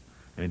gold.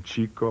 And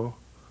Chico,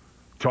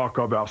 talk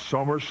about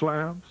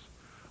SummerSlams.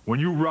 When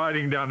you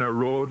riding down that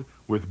road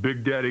with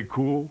Big Daddy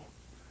Cool,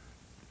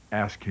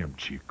 ask him,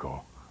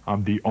 Chico.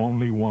 I'm the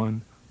only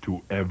one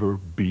to ever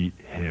beat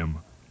him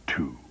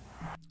too.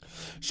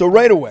 So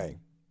right away,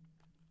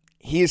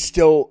 he is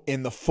still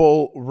in the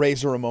full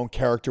Razor Ramon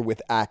character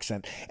with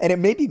accent. And it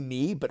may be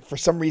me, but for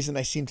some reason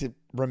I seem to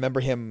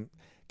remember him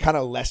kind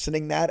of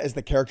lessening that as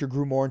the character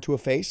grew more into a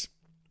face.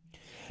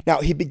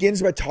 Now, he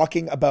begins by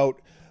talking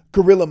about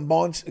Gorilla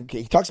Monsoon.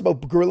 Okay, he talks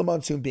about Gorilla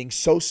Monsoon being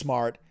so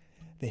smart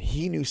that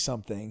he knew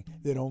something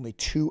that only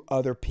two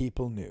other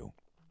people knew.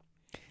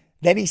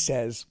 Then he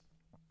says,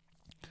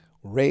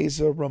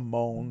 Razor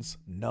Ramon's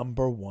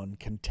number one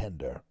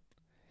contender.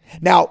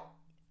 Now,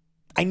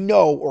 I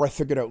know, or I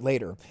figured out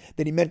later,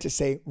 that he meant to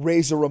say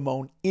Razor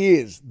Ramon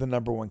is the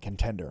number one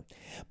contender.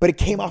 But it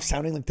came off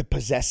sounding like the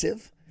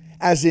possessive,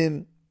 as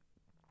in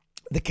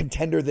the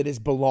contender that is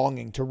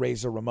belonging to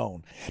Razor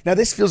Ramon. Now,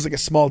 this feels like a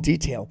small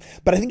detail,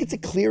 but I think it's a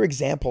clear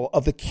example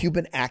of the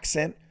Cuban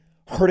accent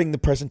hurting the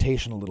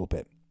presentation a little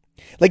bit.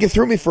 Like, it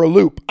threw me for a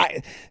loop.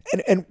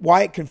 And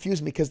why it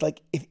confused me, because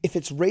like if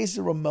it's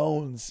Razor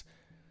Ramon's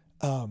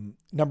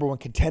number one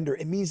contender,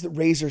 it means that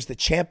Razor's the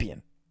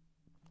champion.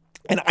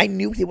 And I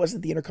knew he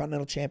wasn't the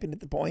Intercontinental champion at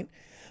the point,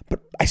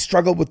 but I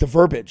struggled with the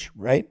verbiage,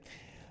 right?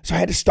 So I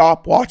had to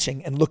stop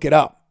watching and look it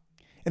up.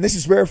 And this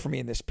is rare for me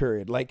in this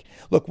period. Like,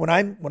 look, when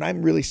I'm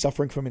really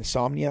suffering from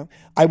insomnia,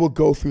 I will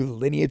go through the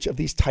lineage of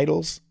these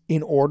titles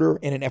in order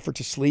in an effort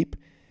to sleep.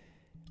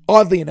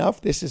 Oddly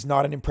enough, this is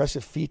not an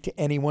impressive feat to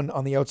anyone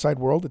on the outside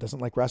world that doesn't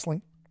like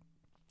wrestling.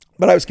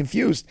 But I was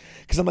confused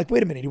because I'm like,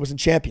 wait a minute, he wasn't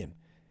champion,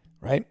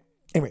 right?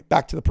 Anyway,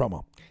 back to the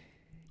promo.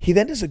 He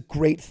then does a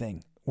great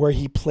thing where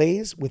he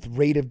plays with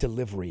rate of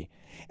delivery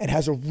and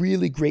has a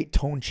really great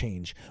tone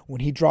change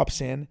when he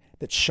drops in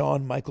that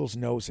Shawn Michaels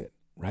knows it,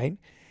 right?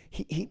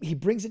 He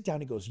brings it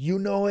down. He goes, you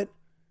know it,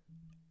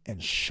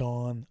 and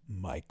Shawn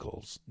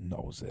Michaels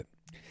knows it.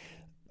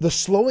 The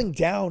slowing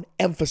down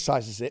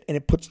emphasizes it, and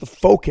it puts the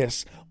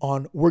focus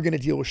on we're going to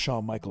deal with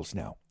Shawn Michaels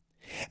now.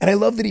 And I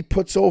love that he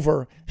puts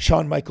over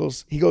Shawn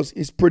Michaels. He goes,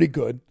 he's pretty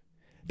good.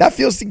 That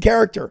feels in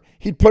character.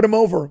 He'd put him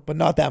over, but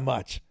not that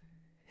much.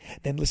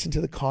 Then listen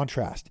to the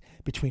contrast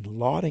between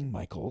lauding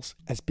Michaels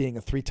as being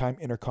a three-time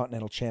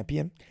Intercontinental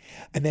champion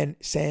and then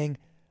saying,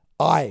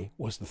 I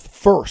was the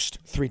first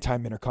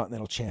three-time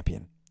Intercontinental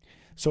champion.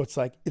 So it's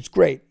like, it's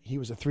great. He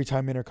was a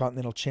three-time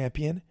Intercontinental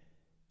champion,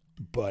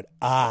 but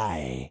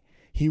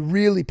he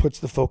really puts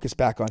the focus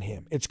back on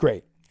him. It's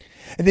great.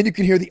 And then you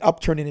can hear the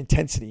upturn in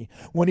intensity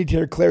when he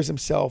declares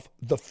himself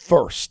the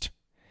first.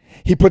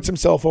 He puts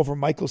himself over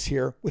Michaels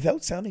here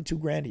without sounding too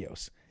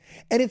grandiose.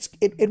 And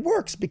it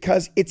works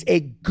because it's a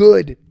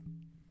good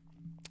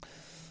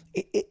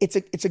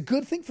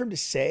thing for him to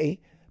say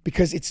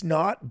because it's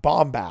not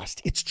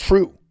bombast. It's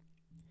true.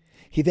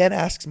 He then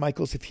asks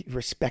Michaels if he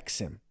respects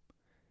him,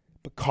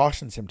 but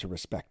cautions him to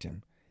respect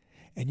him.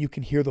 And you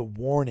can hear the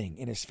warning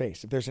in his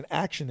face. If there's an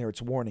action there,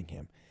 it's warning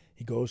him.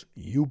 He goes,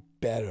 you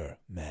better,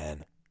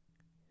 man.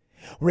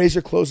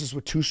 Razor closes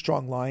with two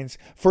strong lines.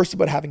 First,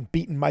 about having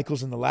beaten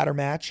Michaels in the ladder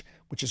match,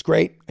 which is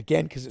great,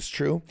 again, because it's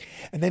true.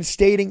 And then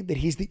stating that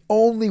he's the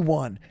only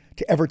one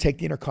to ever take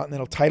the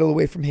Intercontinental title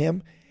away from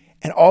him.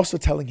 And also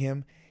telling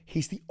him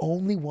he's the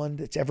only one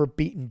that's ever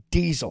beaten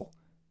Diesel,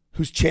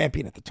 who's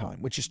champion at the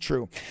time, which is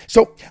true.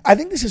 So I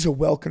think this is a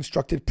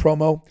well-constructed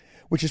promo,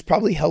 which is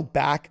probably held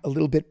back a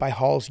little bit by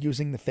Hall's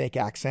using the fake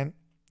accent.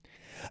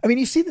 I mean,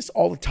 you see this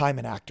all the time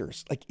in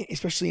actors, like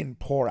especially in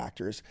poor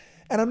actors.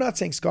 And I'm not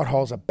saying Scott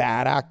Hall's a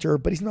bad actor,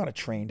 but he's not a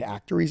trained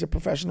actor. He's a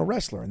professional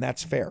wrestler, and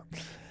that's fair.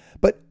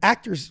 But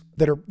actors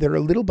that are a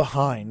little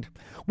behind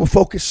will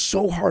focus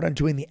so hard on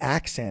doing the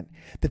accent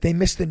that they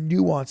miss the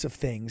nuance of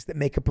things that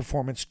make a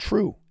performance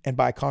true and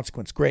by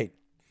consequence great.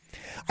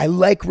 I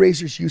like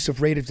Razor's use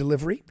of rate of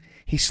delivery.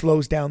 He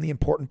slows down the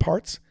important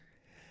parts.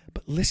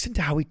 But listen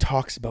to how he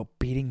talks about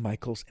beating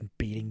Michaels and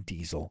beating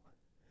Diesel.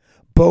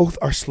 Both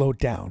are slowed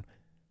down,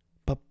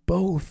 but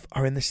both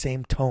are in the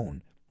same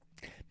tone.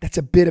 That's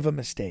a bit of a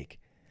mistake,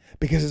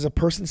 because as a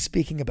person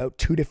speaking about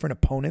two different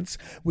opponents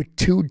with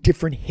two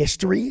different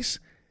histories,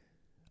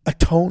 a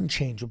tone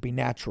change would be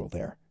natural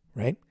there,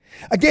 right?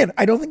 Again,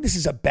 I don't think this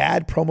is a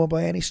bad promo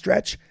by any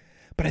stretch,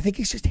 but I think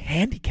he's just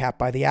handicapped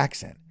by the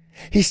accent.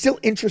 He's still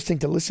interesting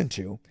to listen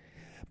to,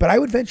 but I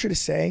would venture to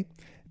say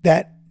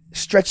that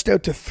stretched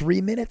out to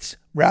 3 minutes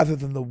rather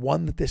than the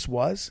one that this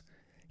was,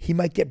 he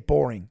might get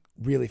boring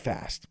really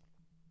fast.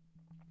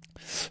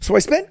 So I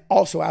spent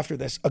also after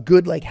this a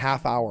good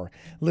half hour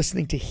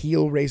listening to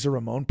heel Razor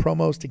Ramon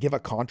promos to give a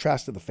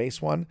contrast to the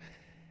face one.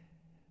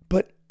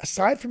 But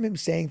aside from him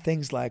saying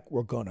things like,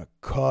 "We're going to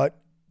cut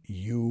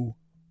you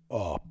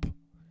up,"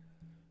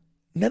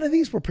 none of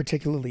these were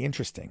particularly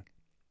interesting.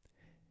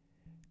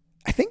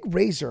 I think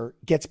Razor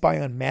gets by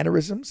on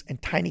mannerisms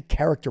and tiny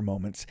character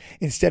moments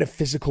instead of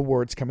physical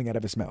words coming out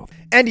of his mouth.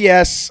 And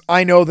yes,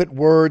 I know that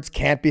words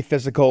can't be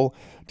physical,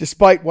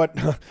 despite what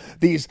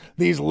these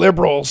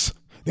liberals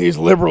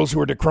who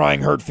are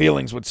decrying hurt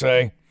feelings would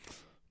say.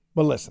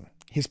 But listen,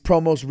 his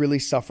promos really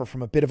suffer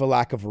from a bit of a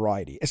lack of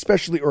variety,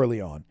 especially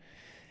early on.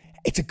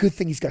 It's a good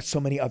thing he's got so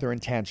many other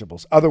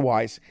intangibles.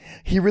 Otherwise,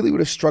 he really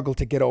would have struggled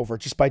to get over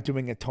just by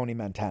doing a Tony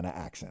Montana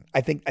accent. I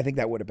think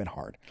that would have been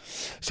hard.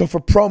 So for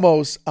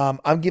promos,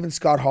 I'm giving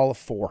Scott Hall a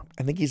 4.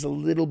 I think he's a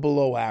little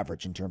below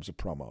average in terms of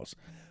promos.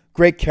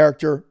 Great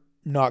character,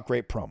 not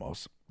great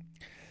promos.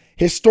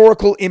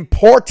 Historical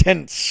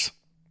importance.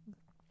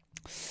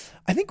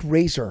 I think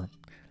Razor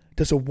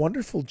does a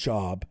wonderful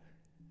job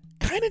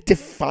kind of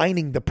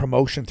defining the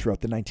promotion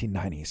throughout the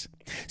 1990s.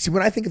 See,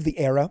 when I think of the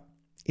era,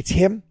 it's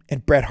him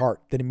and Bret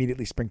Hart that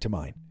immediately spring to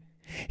mind.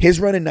 His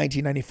run in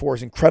 1994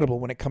 is incredible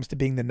when it comes to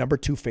being the number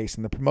 2 face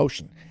in the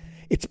promotion.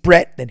 It's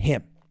Bret, then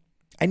him.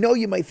 I know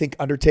you might think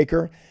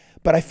Undertaker,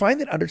 but I find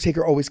that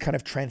Undertaker always kind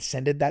of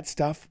transcended that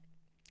stuff.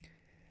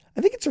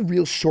 I think it's a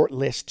real short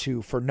list,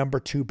 too, for number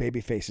 2 baby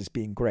faces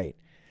being great.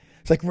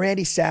 It's like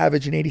Randy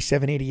Savage in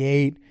 87,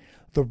 88,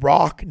 The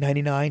Rock,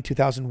 99,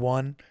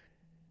 2001.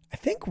 I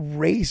think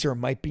Razor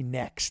might be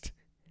next.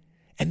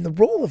 And the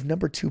role of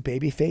number 2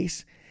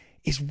 babyface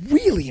is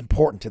really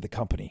important to the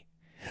company.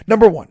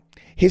 Number 1,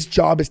 his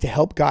job is to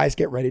help guys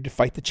get ready to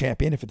fight the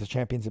champion if the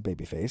champion's a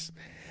babyface.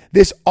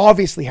 This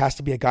obviously has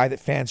to be a guy that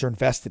fans are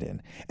invested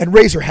in, and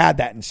Razor had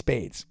that in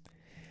spades.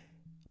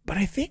 But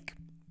I think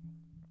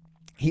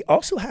he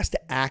also has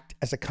to act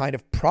as a kind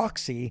of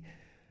proxy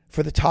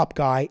for the top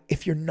guy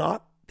if you're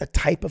not the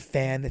type of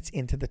fan that's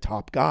into the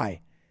top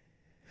guy.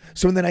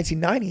 So in the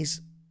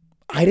 1990s,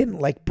 I didn't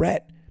like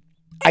Bret.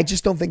 I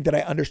just don't think that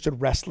I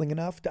understood wrestling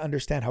enough to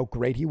understand how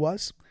great he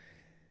was.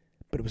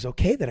 But it was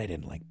okay that I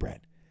didn't like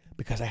Bret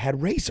because I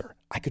had Razor.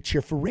 I could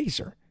cheer for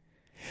Razor.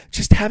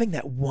 Just having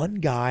that one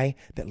guy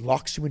that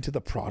locks you into the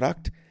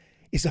product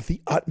is of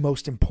the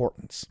utmost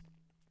importance.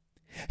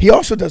 He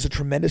also does a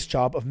tremendous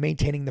job of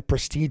maintaining the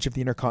prestige of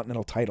the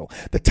Intercontinental title.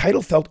 The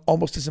title felt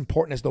almost as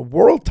important as the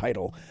world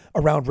title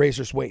around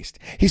Razor's waist.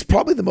 He's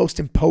probably the most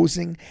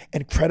imposing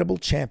and credible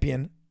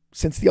champion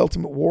since the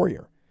Ultimate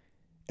Warrior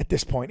at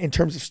this point, in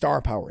terms of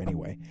star power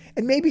anyway,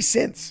 and maybe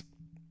since.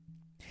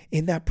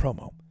 In that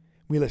promo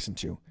we listened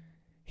to,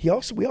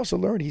 we also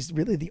learned he's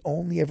really the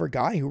only ever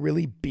guy who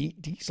really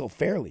beat Diesel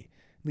fairly,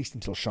 at least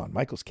until Shawn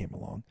Michaels came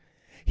along.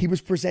 He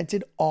was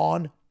presented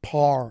on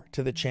par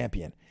to the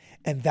champion,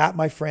 and that,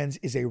 my friends,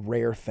 is a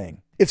rare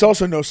thing. It's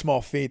also no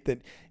small feat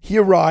that he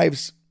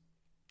arrives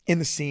in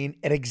the scene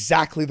at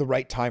exactly the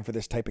right time for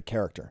this type of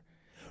character.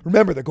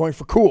 Remember, they're going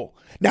for cool.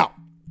 Now,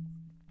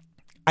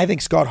 I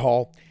think Scott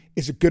Hall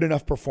is a good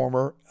enough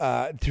performer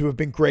to have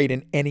been great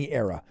in any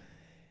era,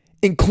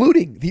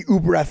 including the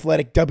uber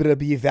athletic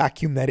WWE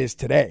vacuum that is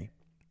today.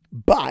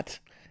 But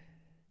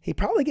he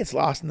probably gets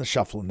lost in the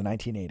shuffle in the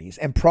 1980s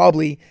and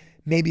probably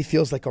maybe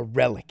feels like a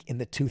relic in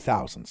the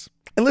 2000s.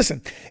 And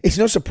listen, it's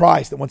no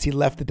surprise that once he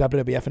left the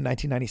WWF in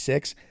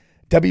 1996,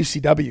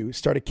 WCW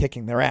started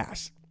kicking their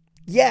ass.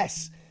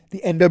 Yes,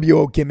 the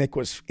NWO gimmick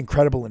was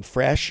incredible and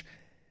fresh,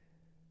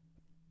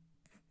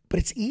 but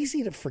it's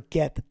easy to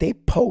forget that they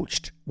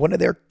poached one of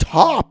their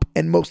top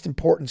and most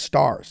important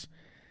stars.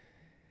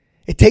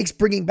 It takes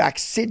bringing back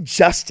Sid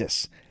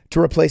Justice to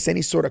replace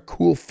any sort of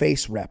cool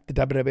face rep the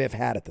WWF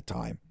had at the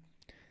time.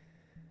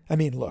 I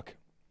mean, look,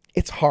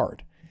 it's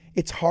hard.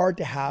 It's hard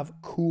to have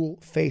cool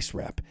face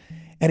rep.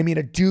 And I mean,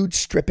 a dude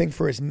stripping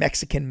for his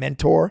Mexican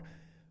mentor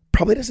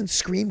probably doesn't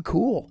scream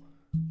cool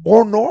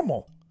or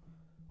normal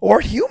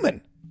or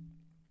human.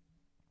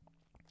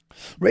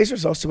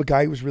 Razor's also a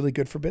guy who was really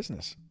good for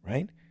business,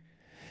 right?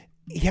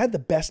 He had the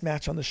best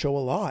match on the show a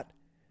lot.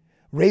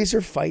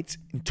 Razor fights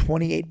in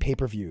 28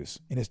 pay-per-views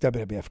in his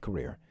WWF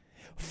career.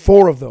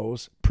 4 of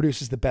those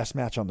produces the best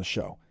match on the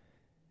show.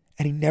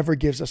 And he never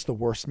gives us the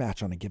worst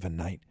match on a given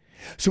night.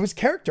 So his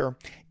character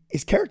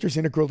is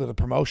integral to the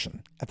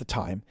promotion at the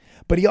time,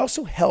 but he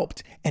also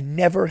helped and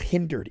never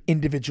hindered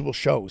individual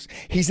shows.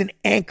 He's an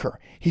anchor.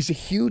 He's a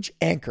huge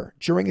anchor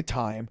during a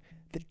time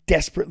that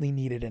desperately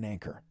needed an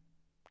anchor.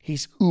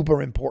 He's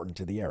uber important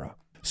to the era.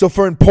 So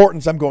for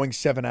importance, I'm going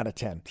 7 out of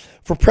 10.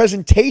 For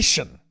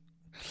presentation,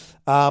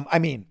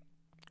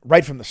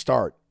 Right from the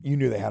start, you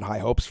knew they had high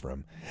hopes for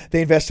him.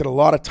 They invested a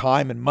lot of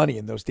time and money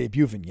in those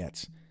debut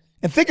vignettes.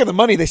 And think of the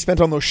money they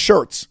spent on those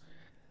shirts.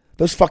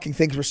 Those fucking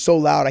things were so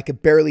loud I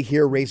could barely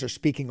hear Razor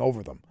speaking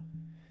over them.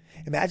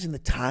 Imagine the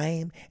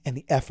time and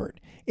the effort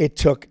it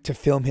took to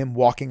film him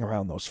walking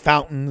around those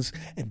fountains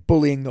and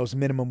bullying those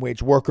minimum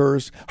wage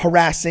workers,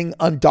 harassing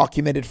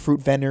undocumented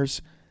fruit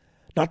vendors,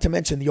 not to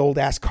mention the old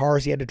ass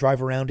cars he had to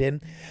drive around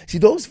in. See,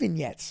 those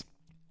vignettes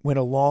went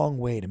a long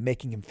way to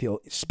making him feel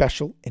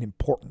special and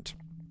important.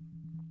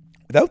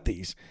 Without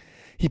these,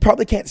 he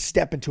probably can't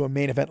step into a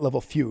main event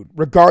level feud,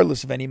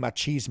 regardless of any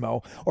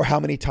machismo or how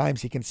many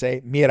times he can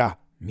say, mira,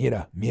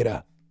 mira,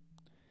 mira.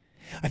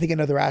 I think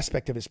another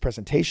aspect of his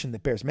presentation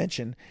that bears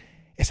mention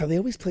is how they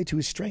always play to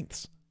his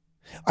strengths.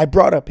 I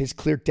brought up his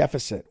clear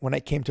deficit when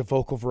it came to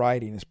vocal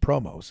variety in his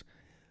promos,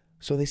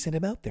 so they sent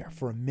him out there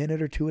for a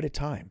minute or two at a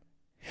time.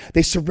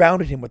 They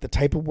surrounded him with the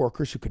type of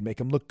workers who could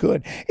make him look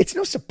good. It's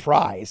no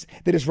surprise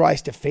that his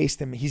rise to face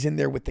them, he's in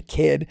there with the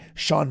Kid,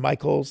 Shawn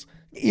Michaels,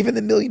 even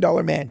the $1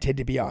 Million Man, Ted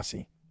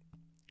DiBiase.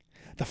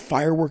 The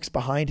fireworks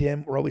behind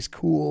him were always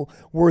cool,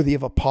 worthy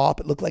of a pop.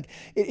 It looked like,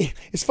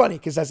 it's funny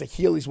because as a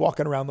heel, he's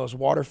walking around those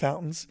water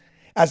fountains.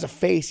 As a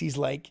face,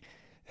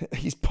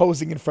 he's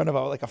posing in front of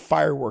a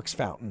fireworks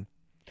fountain.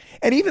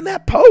 And even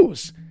that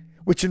pose,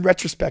 which in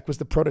retrospect was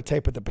the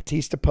prototype of the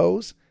Batista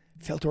pose,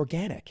 felt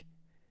organic.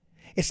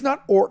 It's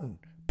not Orton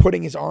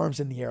putting his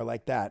arms in the air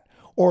like that,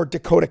 or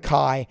Dakota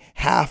Kai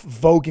half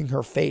voguing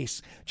her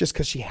face just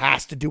because she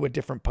has to do a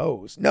different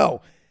pose.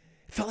 No,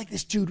 it felt like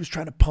this dude was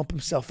trying to pump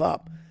himself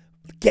up.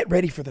 Get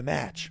ready for the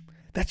match.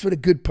 That's what a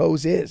good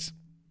pose is.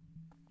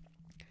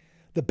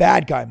 The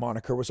bad guy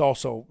moniker was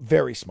also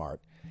very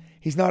smart.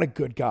 He's not a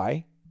good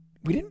guy.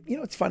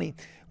 It's funny.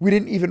 We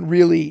didn't even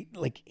really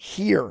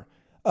hear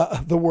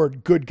the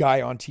word good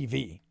guy on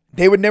TV.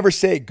 They would never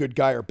say good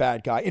guy or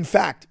bad guy. In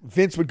fact,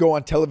 Vince would go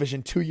on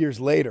television 2 years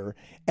later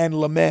and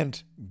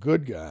lament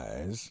good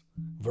guys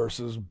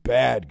versus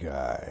bad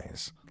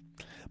guys.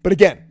 But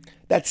again,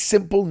 that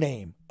simple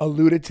name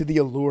alluded to the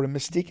allure and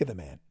mystique of the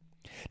man.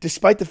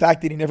 Despite the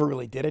fact that he never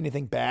really did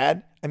anything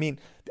bad. I mean,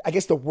 I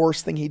guess the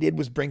worst thing he did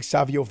was bring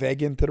Savio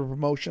Vega into the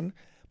promotion,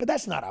 but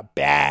that's not a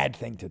bad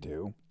thing to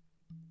do.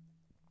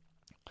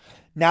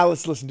 Now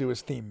let's listen to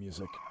his theme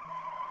music.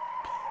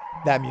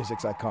 That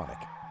music's iconic.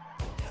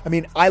 I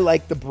mean, I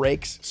like the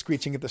breaks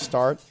screeching at the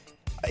start.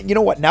 You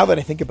know what? Now that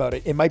I think about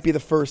it, it might be the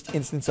first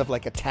instance of a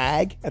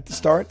tag at the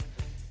start.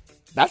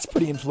 That's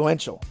pretty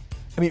influential.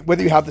 I mean,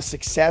 whether you have the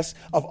success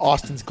of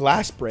Austin's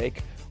glass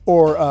break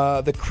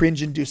or the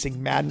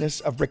cringe-inducing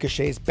madness of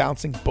Ricochet's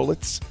bouncing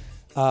bullets,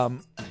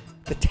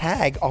 the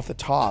tag off the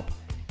top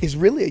is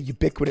really a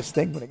ubiquitous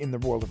thing in the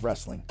world of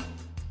wrestling.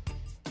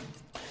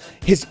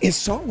 His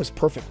song was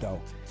perfect,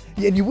 though.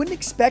 And you wouldn't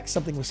expect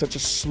something with such a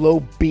slow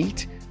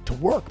beat to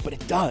work, but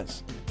it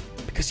does.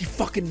 Because he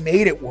fucking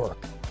made it work.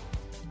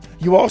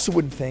 You also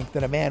wouldn't think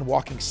that a man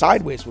walking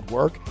sideways would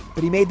work,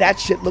 but he made that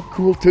shit look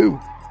cool too.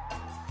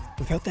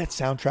 Without that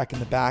soundtrack in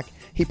the back,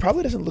 he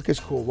probably doesn't look as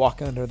cool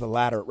walking under the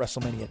ladder at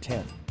WrestleMania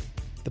 10.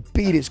 The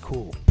beat is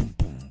cool. Boom,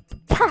 boom,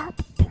 pop,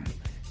 boom.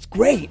 It's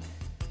great,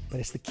 but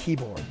it's the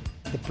keyboard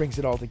that brings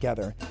it all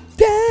together.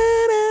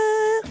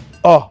 Da-da!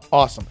 Oh,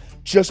 awesome.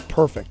 Just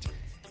perfect.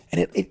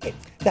 And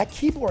that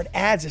keyboard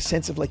adds a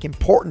sense of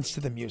importance to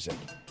the music.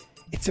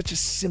 It's such a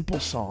simple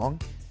song,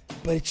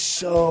 but it's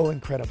so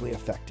incredibly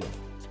effective.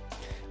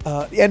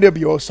 The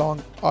NWO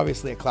song,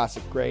 obviously a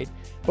classic great,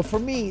 but for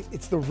me,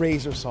 it's the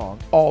Razor song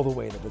all the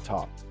way to the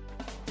top.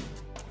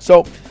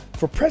 So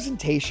for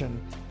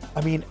presentation,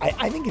 I mean,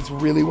 I think it's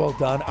really well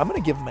done. I'm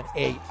going to give him an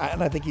 8,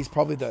 and I think he's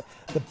probably the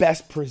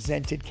best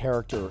presented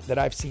character that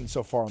I've seen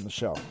so far on the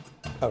show,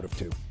 out of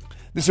 2.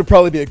 This would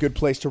probably be a good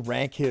place to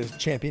rank his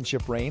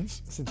championship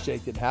reigns, since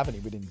Jake didn't have any,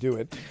 we didn't do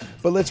it.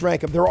 But let's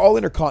rank them. They're all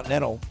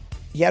intercontinental.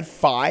 He had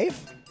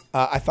 5.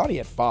 I thought he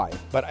had 5,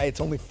 but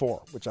it's only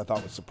 4, which I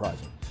thought was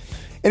surprising.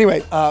 Anyway,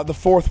 the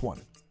 4th one.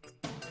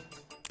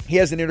 He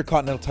has an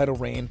intercontinental title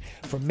reign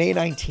from May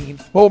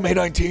 19th,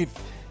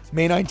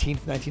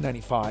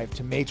 1995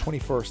 to May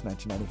 21st,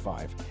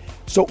 1995.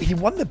 So he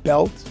won the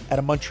belt at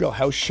a Montreal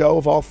house show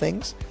of all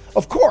things.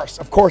 Of course,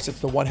 it's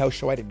the one house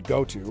show I didn't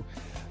go to.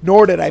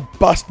 Nor did I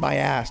bust my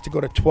ass to go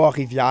to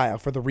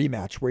Trois-Rivières for the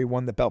rematch where he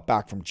won the belt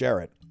back from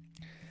Jarrett.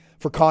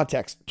 For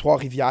context,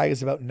 Trois-Rivières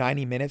is about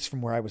 90 minutes from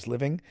where I was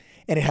living,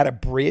 and it had a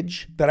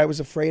bridge that I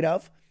was afraid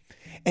of.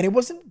 And it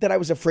wasn't that I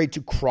was afraid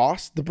to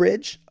cross the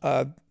bridge.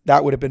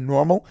 That would have been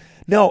normal.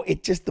 No,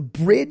 the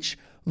bridge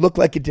looked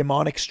like a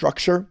demonic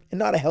structure, and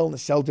not a Hell in a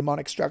Cell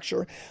demonic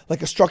structure,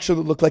 like a structure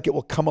that looked like it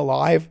will come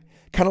alive,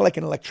 kind of like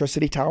an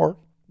electricity tower.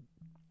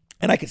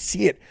 And I could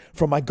see it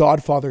from my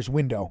godfather's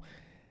window.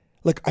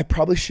 Look, I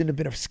probably shouldn't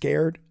have been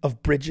scared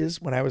of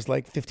bridges when I was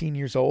 15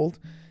 years old,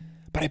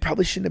 but I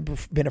probably shouldn't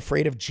have been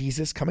afraid of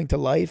Jesus coming to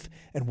life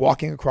and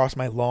walking across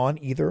my lawn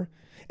either.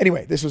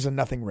 Anyway, this was a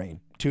nothing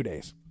reign, 2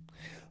 days.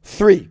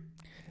 3,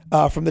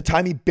 from the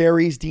time he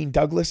buries Dean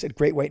Douglas at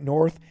Great White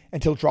North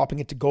until dropping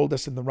it to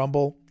Goldust in the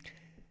Rumble,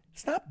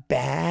 it's not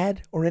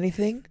bad or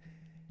anything.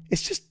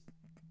 It's just,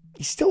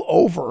 he's still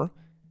over.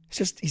 It's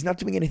he's not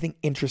doing anything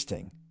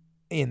interesting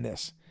in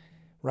this,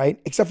 right?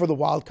 Except for the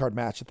wild card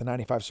match at the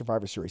 95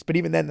 Survivor Series. But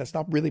even then, that's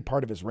not really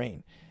part of his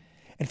reign.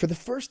 And for the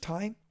first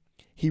time,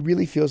 he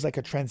really feels like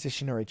a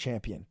transitionary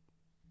champion.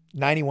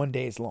 91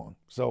 days long,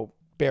 so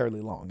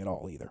barely long at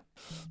all either.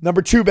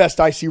 Number 2 best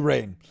IC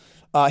reign.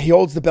 He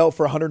holds the belt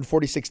for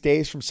 146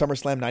 days from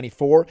SummerSlam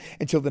 94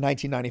 until the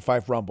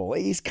 1995 Rumble.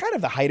 He's kind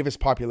of the height of his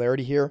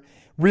popularity here.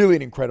 Really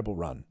an incredible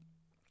run.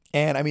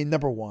 And I mean,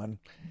 number 1,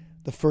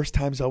 the first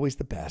time's always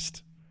the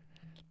best.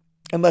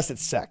 Unless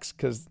it's sex,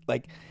 because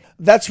like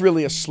that's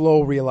really a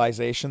slow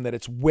realization that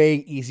it's way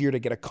easier to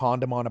get a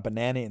condom on a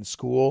banana in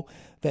school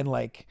than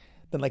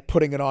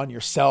putting it on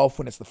yourself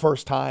when it's the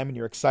first time and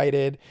you're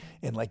excited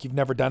and like you've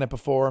never done it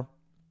before.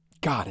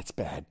 God, it's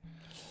bad.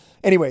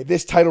 Anyway,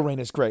 this title reign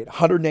is great.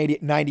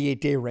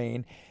 198-day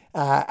reign.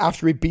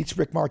 After he beats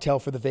Rick Martel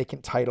for the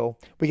vacant title,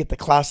 we get the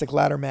classic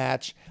ladder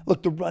match.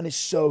 Look, the run is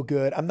so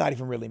good. I'm not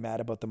even really mad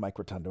about the Mike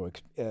Rotundo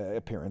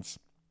appearance.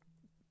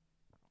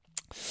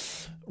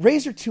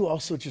 Razor 2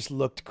 also just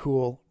looked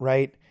cool,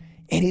 right?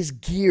 And his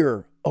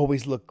gear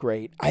always looked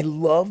great. I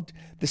loved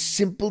the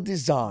simple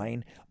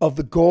design of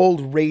the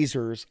gold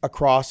razors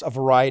across a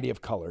variety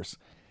of colors.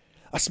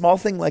 A small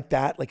thing like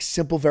that, like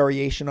simple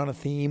variation on a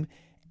theme,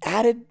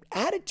 added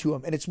to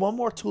him. And it's one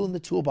more tool in the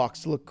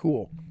toolbox to look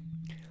cool.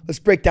 Let's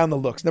break down the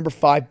looks. Number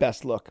 5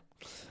 best look.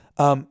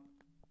 I'm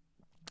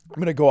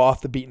going to go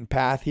off the beaten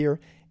path here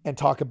and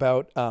talk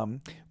about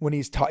when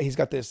he's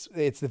got this,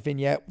 it's the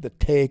vignette, the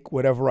take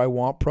whatever I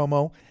want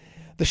promo.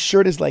 The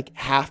shirt is like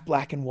half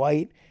black and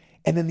white.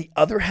 And then the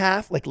other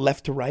half, like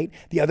left to right,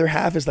 the other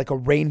half is like a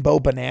rainbow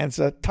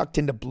bonanza tucked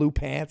into blue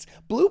pants.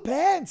 Blue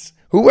pants!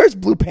 Who wears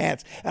blue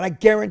pants? And I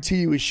guarantee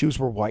you his shoes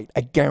were white.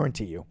 I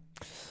guarantee you.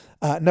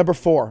 Number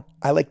 4,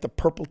 I like the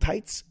purple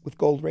tights with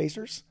gold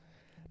razors.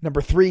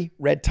 Number 3,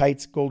 red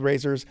tights, gold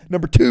razors.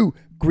 Number 2,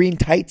 green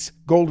tights,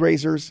 gold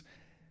razors.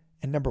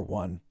 And number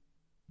 1,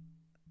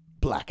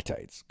 black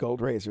tights,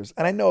 gold razors.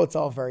 And I know it's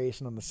all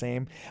variation on the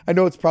same. I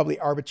know it's probably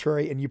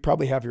arbitrary and you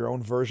probably have your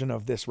own version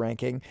of this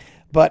ranking,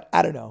 but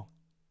I don't know.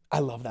 I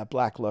love that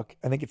black look.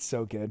 I think it's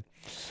so good.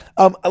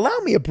 Allow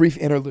me a brief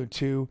interlude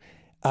too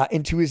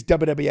into his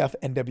WWF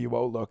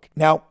NWO look.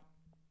 Now,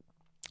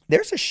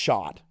 there's a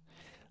shot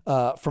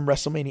from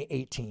WrestleMania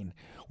 18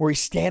 where he's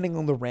standing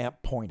on the ramp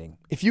pointing.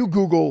 If you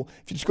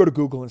just go to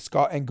Google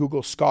and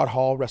Google Scott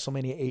Hall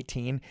WrestleMania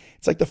 18,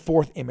 it's like the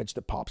 4th image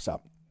that pops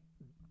up.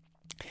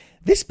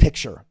 This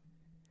picture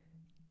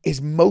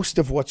is most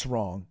of what's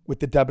wrong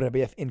with the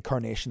WWF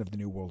incarnation of the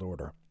New World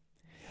Order.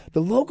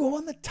 The logo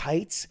on the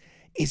tights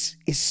is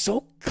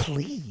so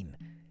clean.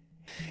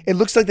 It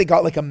looks like they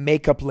got like a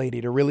makeup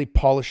lady to really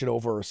polish it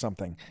over or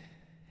something.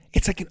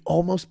 It's like an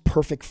almost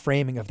perfect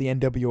framing of the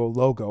NWO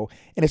logo,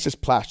 and it's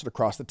just plastered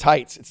across the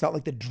tights. It's not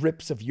like the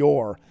drips of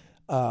yore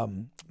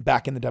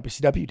back in the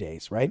WCW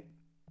days, right?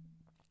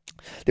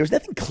 There was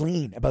nothing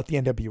clean about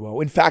the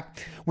NWO. In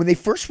fact, when they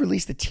first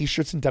released the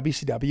t-shirts in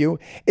WCW,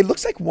 it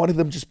looks like one of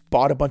them just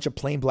bought a bunch of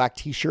plain black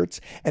t-shirts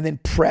and then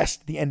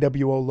pressed the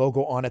NWO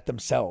logo on it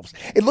themselves.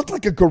 It looked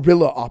like a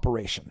guerrilla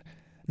operation,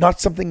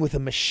 not something with a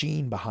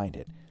machine behind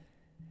it.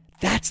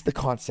 That's the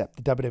concept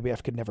the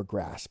WWF could never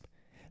grasp.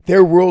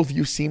 Their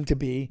worldview seemed to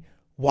be,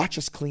 watch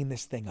us clean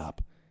this thing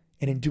up.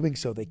 And in doing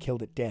so, they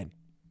killed it dead.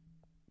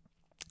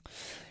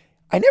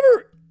 I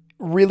never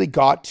really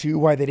got to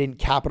why they didn't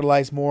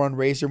capitalize more on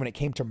Razor when it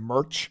came to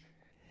merch.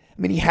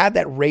 I mean, he had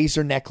that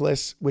Razor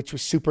necklace, which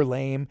was super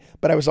lame,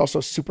 but I was also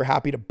super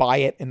happy to buy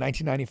it in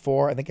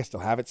 1994. I think I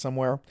still have it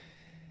somewhere.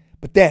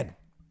 But then,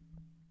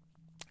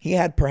 he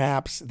had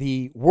perhaps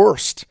the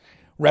worst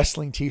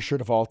wrestling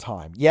t-shirt of all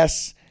time.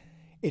 Yes,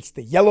 it's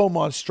the yellow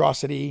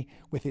monstrosity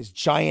with his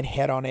giant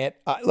head on it.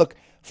 Look,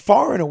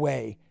 far and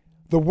away,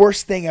 the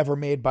worst thing ever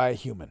made by a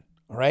human,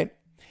 all right?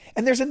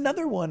 And there's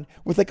another one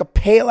with like a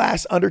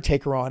pale-ass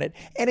Undertaker on it,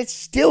 and it's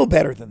still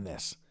better than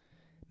this.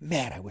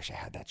 Man, I wish I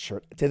had that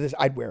shirt. To this,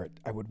 I'd wear it.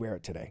 I would wear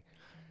it today.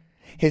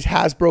 His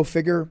Hasbro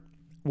figure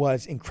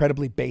was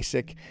incredibly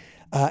basic.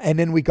 And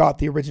then we got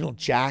the original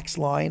Jax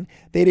line.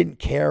 They didn't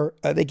care.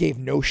 They gave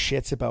no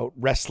shits about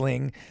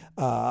wrestling,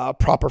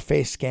 proper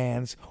face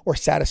scans, or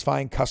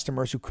satisfying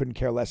customers who couldn't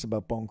care less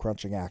about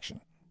bone-crunching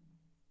action.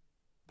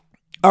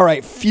 All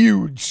right,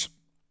 feuds.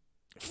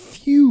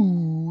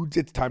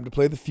 It's time to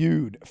play the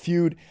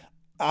feud.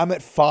 I'm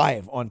at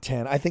 5 on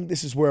 10. I think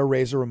this is where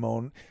Razor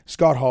Ramon,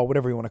 Scott Hall,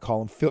 whatever you want to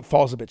call him,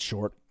 falls a bit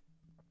short.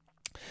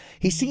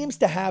 He seems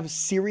to have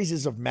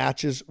series of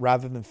matches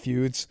rather than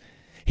feuds.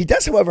 He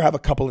does, however, have a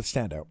couple that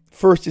stand out.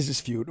 First is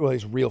his feud,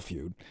 his real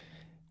feud,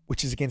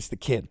 which is against the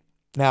Kid.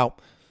 Now,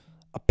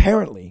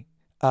 apparently,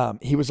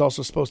 he was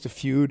also supposed to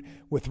feud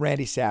with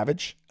Randy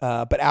Savage,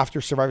 but after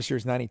Survivor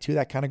Series 92,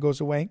 that kind of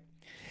goes away.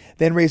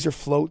 Then Razor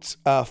floats,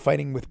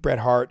 fighting with Bret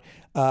Hart,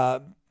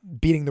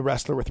 beating the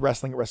wrestler with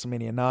wrestling at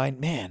WrestleMania 9.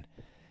 Man,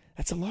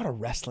 that's a lot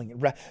of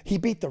wrestling. He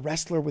beat the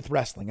wrestler with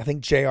wrestling. I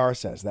think JR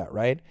says that,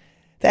 right?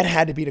 That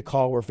had to be the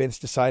call where Vince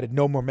decided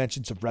no more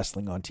mentions of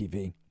wrestling on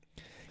TV.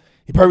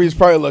 He probably was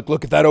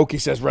look, if that Okie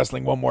says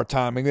wrestling one more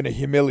time, I'm going to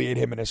humiliate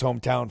him in his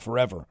hometown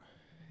forever.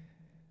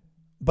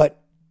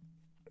 But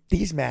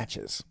these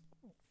matches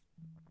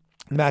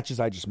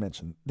I just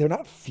mentioned, they're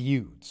not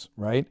feuds,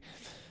 right?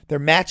 They're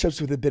matchups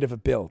with a bit of a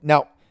build.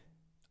 Now,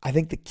 I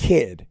think the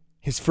Kid,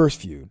 his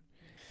first feud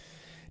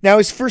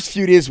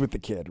is with the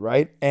Kid,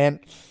 right? And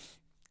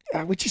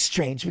which is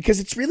strange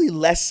because it's really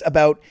less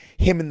about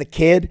him and the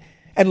Kid.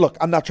 And look,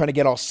 I'm not trying to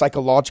get all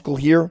psychological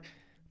here,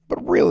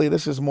 but really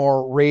this is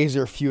more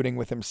Razor feuding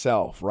with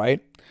himself,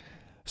 right?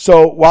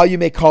 So while you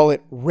may call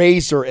it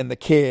Razor and the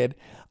Kid,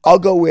 I'll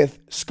go with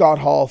Scott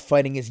Hall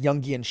fighting his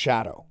Jungian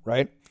shadow,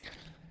 right?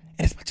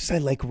 And as much as I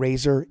like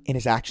Razor in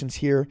his actions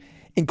here,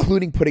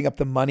 including putting up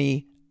the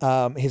money,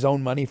 his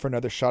own money for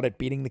another shot at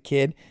beating the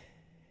Kid,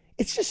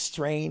 it's just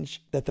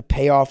strange that the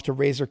payoff to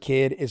Razor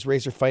Kid is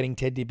Razor fighting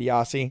Ted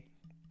DiBiase.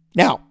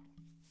 Now,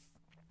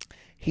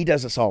 he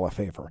does us all a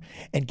favor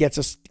and gets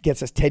us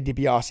Ted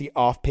DiBiase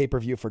off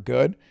pay-per-view for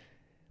good,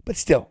 but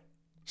still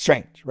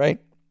strange,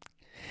 right?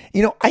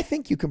 You know, I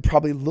think you can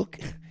probably look,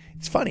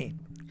 it's funny,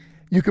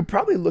 you could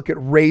probably look at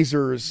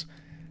Razor's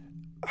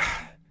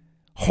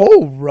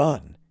whole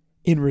run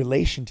in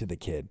relation to the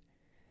Kid.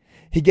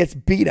 He gets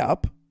beat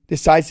up,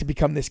 decides to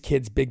become this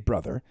Kid's big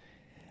brother.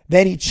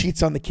 Then he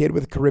cheats on the Kid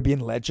with a Caribbean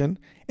legend,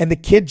 and the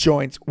Kid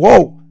joins,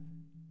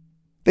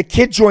 the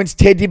Kid joins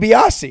Ted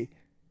DiBiase.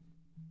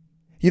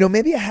 You know,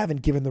 maybe I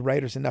haven't given the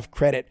writers enough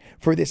credit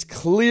for this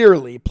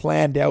clearly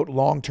planned out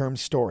long-term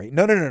story.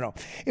 No.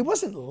 It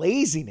wasn't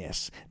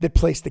laziness that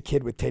placed the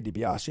Kid with Ted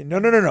DiBiase.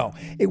 No.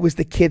 It was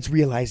the Kid's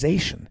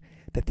realization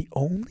that the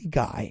only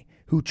guy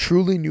who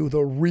truly knew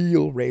the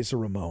real Razor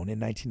Ramon in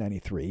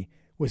 1993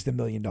 was the $1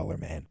 Million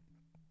Man.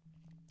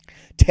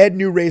 Ted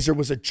knew Razor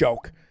was a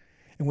joke.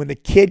 And when the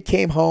Kid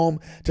came home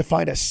to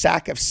find a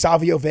sack of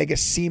Savio Vega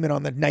semen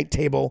on the night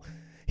table,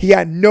 he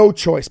had no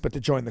choice but to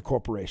join the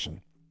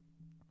corporation.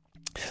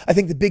 I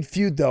think the big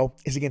feud, though,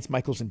 is against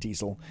Michaels and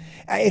Diesel.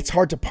 It's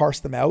hard to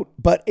parse them out,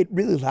 but it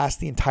really lasts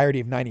the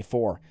entirety of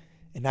 94.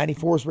 And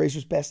 94 is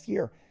Razor's best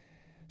year.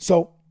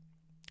 So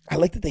I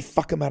like that they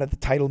fuck him out of the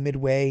title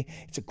midway.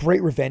 It's a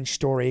great revenge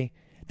story.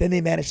 Then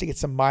they manage to get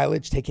some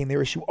mileage, taking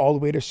their issue all the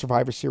way to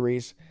Survivor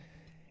Series.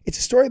 It's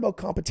a story about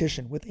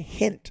competition with a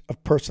hint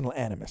of personal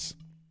animus.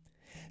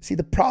 See,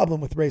 the problem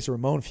with Razor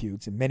Ramon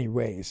feuds in many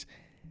ways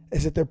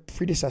is that they're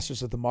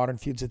predecessors of the modern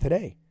feuds of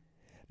today.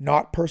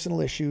 Not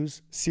personal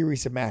issues,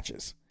 series of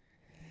matches.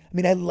 I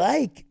mean, I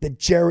like the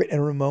Jarrett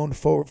and Ramon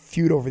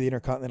feud over the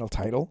Intercontinental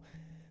title,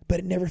 but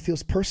it never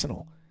feels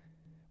personal,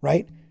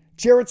 right?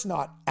 Jarrett's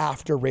not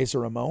after Razor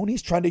Ramon.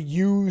 He's trying to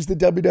use the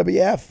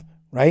WWF,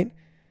 right?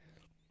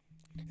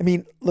 I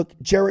mean, look,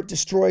 Jarrett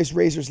destroys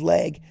Razor's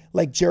leg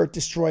like Jarrett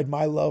destroyed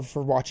my love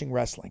for watching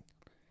wrestling.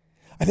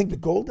 I think the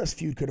Goldust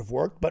feud could have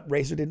worked, but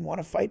Razor didn't want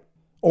to fight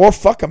or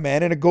fuck a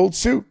man in a gold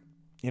suit.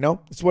 You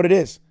know, it's what it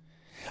is.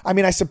 I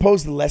mean, I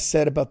suppose the less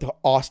said about the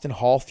Austin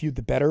Hall feud,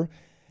 the better.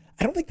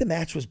 I don't think the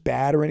match was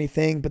bad or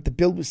anything, but the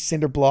build was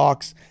cinder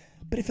blocks,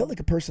 but it felt like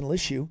a personal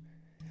issue.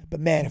 But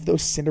man, if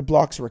those cinder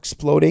blocks are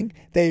exploding,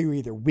 they are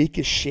either weak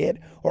as shit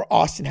or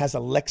Austin has a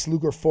Lex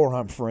Luger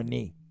forearm for a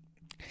knee.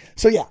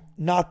 So yeah,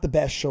 not the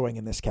best showing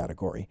in this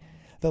category.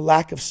 The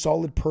lack of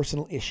solid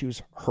personal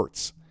issues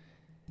hurts.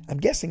 I'm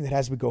guessing that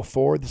as we go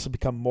forward, this will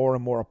become more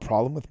and more a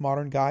problem with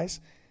modern guys.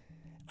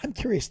 I'm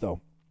curious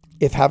though,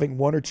 if having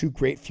one or two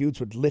great feuds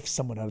would lift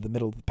someone out of the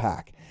middle of the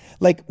pack.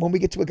 Like when we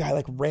get to a guy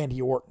like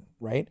Randy Orton,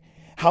 right?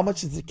 How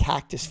much does the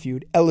Cactus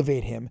feud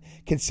elevate him,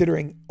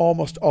 considering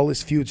almost all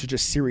his feuds are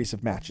just series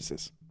of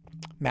matches?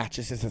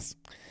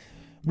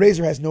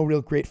 Razor has no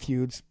real great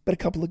feuds, but a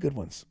couple of good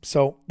ones.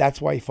 So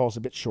that's why he falls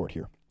a bit short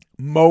here.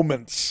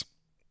 Moments.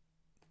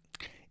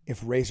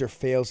 If Razor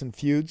fails in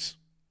feuds,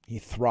 he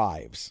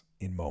thrives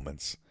in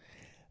moments.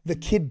 The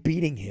Kid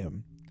beating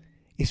him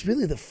is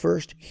really the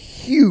first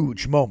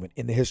huge moment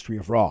in the history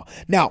of Raw.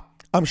 Now,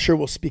 I'm sure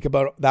we'll speak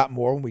about that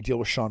more when we deal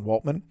with Sean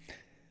Waltman,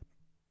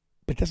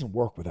 but it doesn't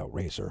work without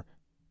Razor.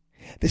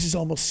 This is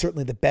almost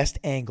certainly the best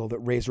angle that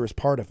Razor is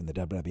part of in the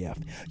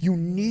WWF. You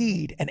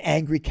need an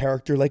angry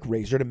character like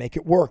Razor to make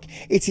it work.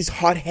 It's his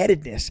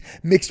hot-headedness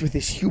mixed with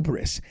his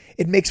hubris.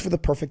 It makes for the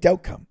perfect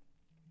outcome.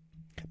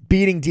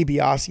 Beating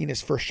DiBiase in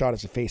his first shot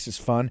as a face is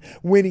fun.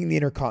 Winning the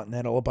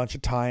Intercontinental a bunch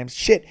of times.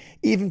 Shit,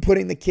 even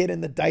putting the Kid in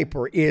the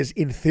diaper is,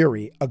 in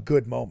theory, a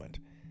good moment.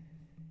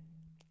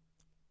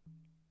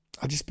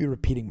 I'll just be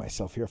repeating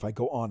myself here if I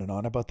go on and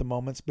on about the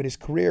moments, but his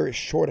career is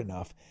short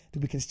enough that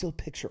we can still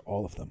picture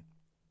all of them.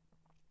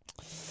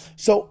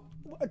 So,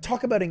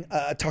 talking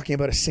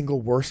about a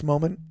single worst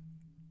moment,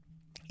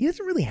 he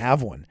doesn't really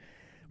have one,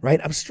 right?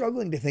 I'm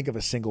struggling to think of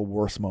a single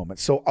worst moment,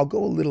 so I'll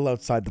go a little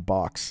outside the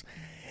box.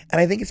 And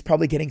I think it's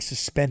probably getting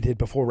suspended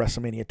before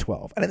WrestleMania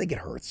 12. And I think it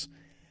hurts.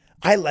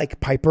 I like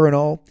Piper and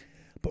all,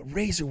 but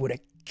Razor would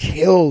have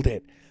killed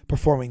it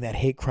performing that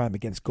hate crime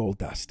against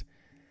Goldust.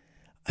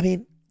 I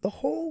mean, the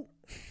whole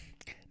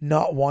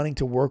not wanting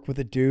to work with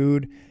a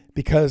dude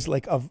because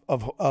like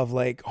of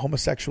like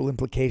homosexual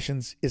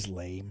implications is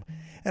lame.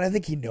 And I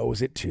think he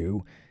knows it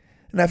too.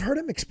 And I've heard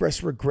him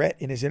express regret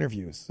in his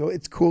interviews. So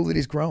it's cool that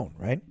he's grown,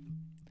 right?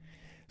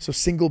 So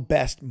single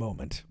best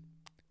moment.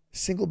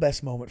 single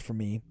best moment for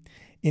me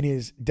in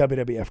his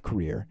WWF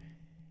career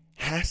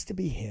has to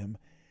be him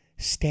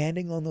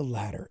standing on the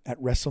ladder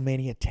at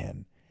WrestleMania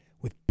 10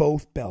 with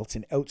both belts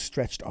in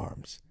outstretched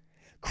arms.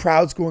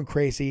 Crowds going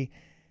crazy.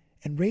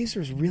 And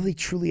Razor's really,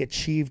 truly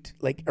achieved,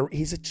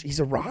 he's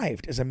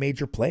arrived as a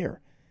major player.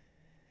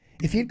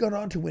 If he'd gone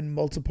on to win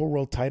multiple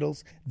world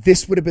titles,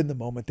 this would have been the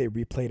moment they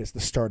replayed as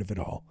the start of it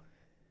all.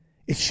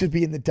 It should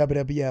be in the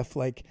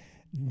WWF,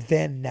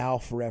 then, now,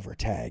 forever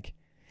tag.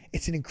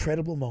 It's an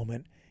incredible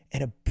moment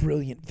and a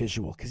brilliant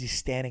visual because he's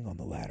standing on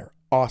the ladder.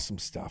 Awesome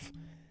stuff.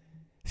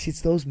 See,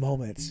 it's those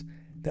moments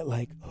that,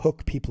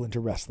 hook people into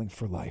wrestling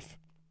for life.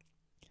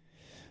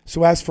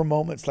 So as for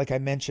moments, like I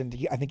mentioned,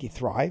 I think he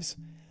thrives.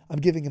 I'm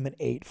giving him an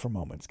 8 for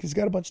moments because he's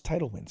got a bunch of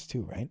title wins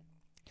too, right?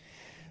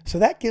 So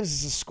that gives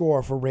us a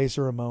score for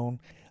Razor Ramon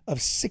of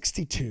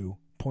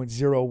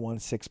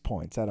 62.016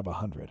 points out of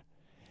 100.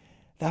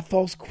 That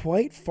falls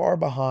quite far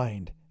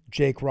behind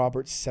Jake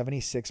Roberts'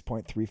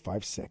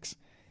 76.356.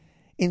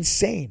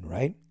 Insane,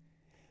 right?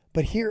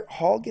 But here,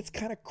 Hall gets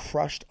kind of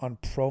crushed on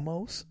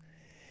promos.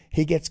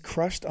 He gets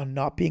crushed on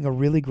not being a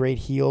really great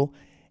heel,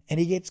 and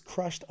he gets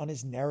crushed on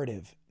his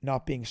narrative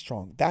not being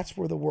strong. That's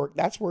where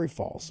he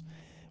falls.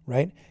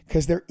 Right?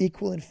 Because they're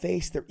equal in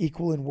face, they're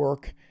equal in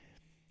work.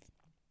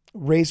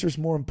 Razor's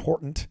more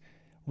important.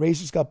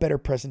 Razor's got better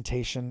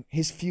presentation.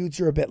 His feuds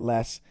are a bit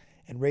less,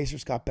 and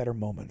Razor's got better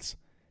moments.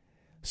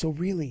 So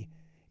really,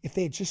 if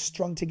they had just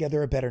strung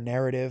together a better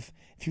narrative,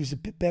 if he was a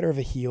bit better of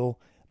a heel,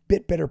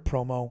 bit better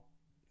promo,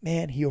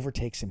 man, he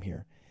overtakes him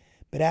here.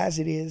 But as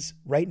it is,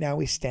 right now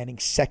he's standing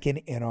second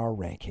in our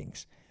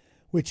rankings,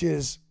 which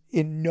is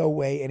in no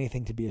way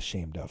anything to be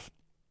ashamed of.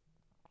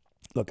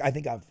 Look, I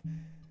think I've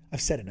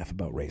said enough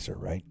about Razor,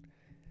 right?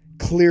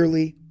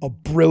 Clearly a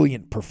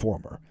brilliant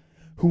performer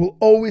who will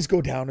always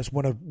go down as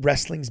one of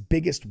wrestling's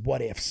biggest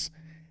what-ifs.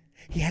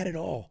 He had it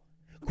all.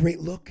 Great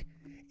look,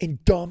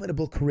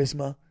 indomitable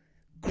charisma,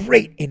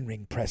 great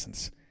in-ring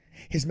presence.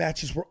 His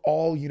matches were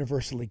all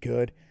universally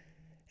good,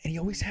 and he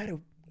always had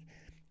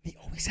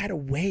a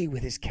way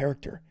with his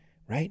character,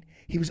 right?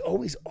 He was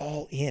always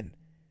all in.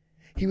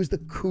 He was the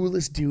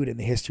coolest dude in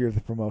the history of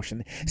the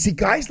promotion. See,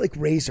 guys like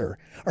Razor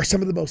are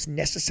some of the most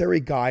necessary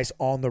guys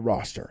on the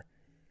roster.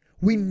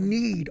 We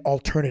need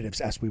alternatives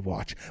as we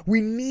watch.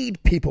 We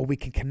need people we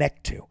can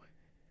connect to.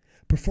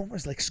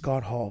 Performers like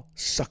Scott Hall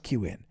suck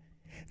you in.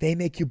 They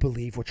make you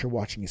believe what you're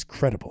watching is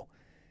credible,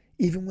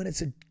 even when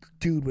it's a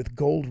dude with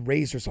gold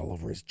razors all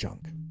over his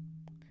junk.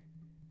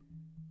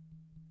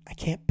 I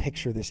can't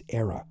picture this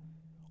era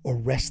or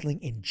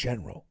wrestling in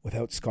general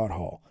without Scott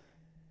Hall.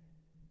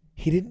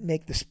 He didn't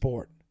make the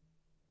sport,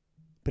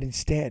 but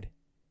instead,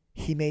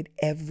 he made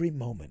every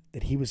moment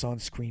that he was on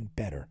screen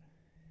better.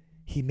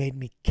 He made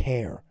me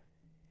care.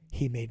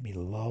 He made me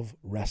love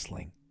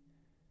wrestling.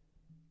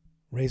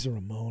 Razor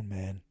Ramon,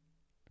 man,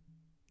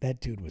 that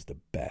dude was the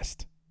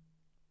best.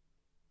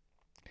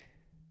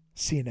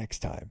 See you next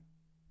time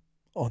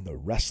on The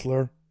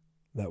Wrestler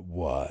That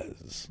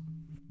Was.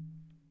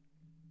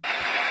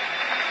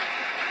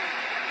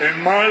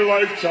 In my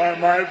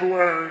lifetime, I've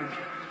learned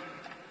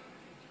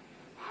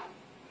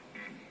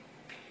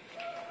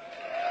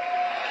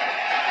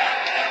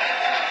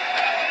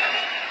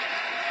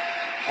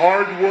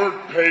hard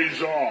work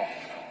pays off.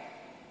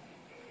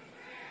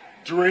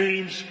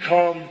 Dreams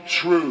come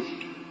true.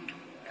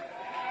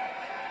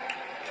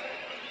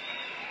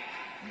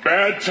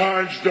 Bad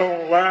times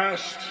don't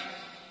last,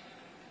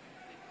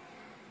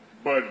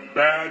 but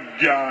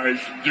bad guys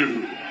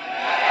do.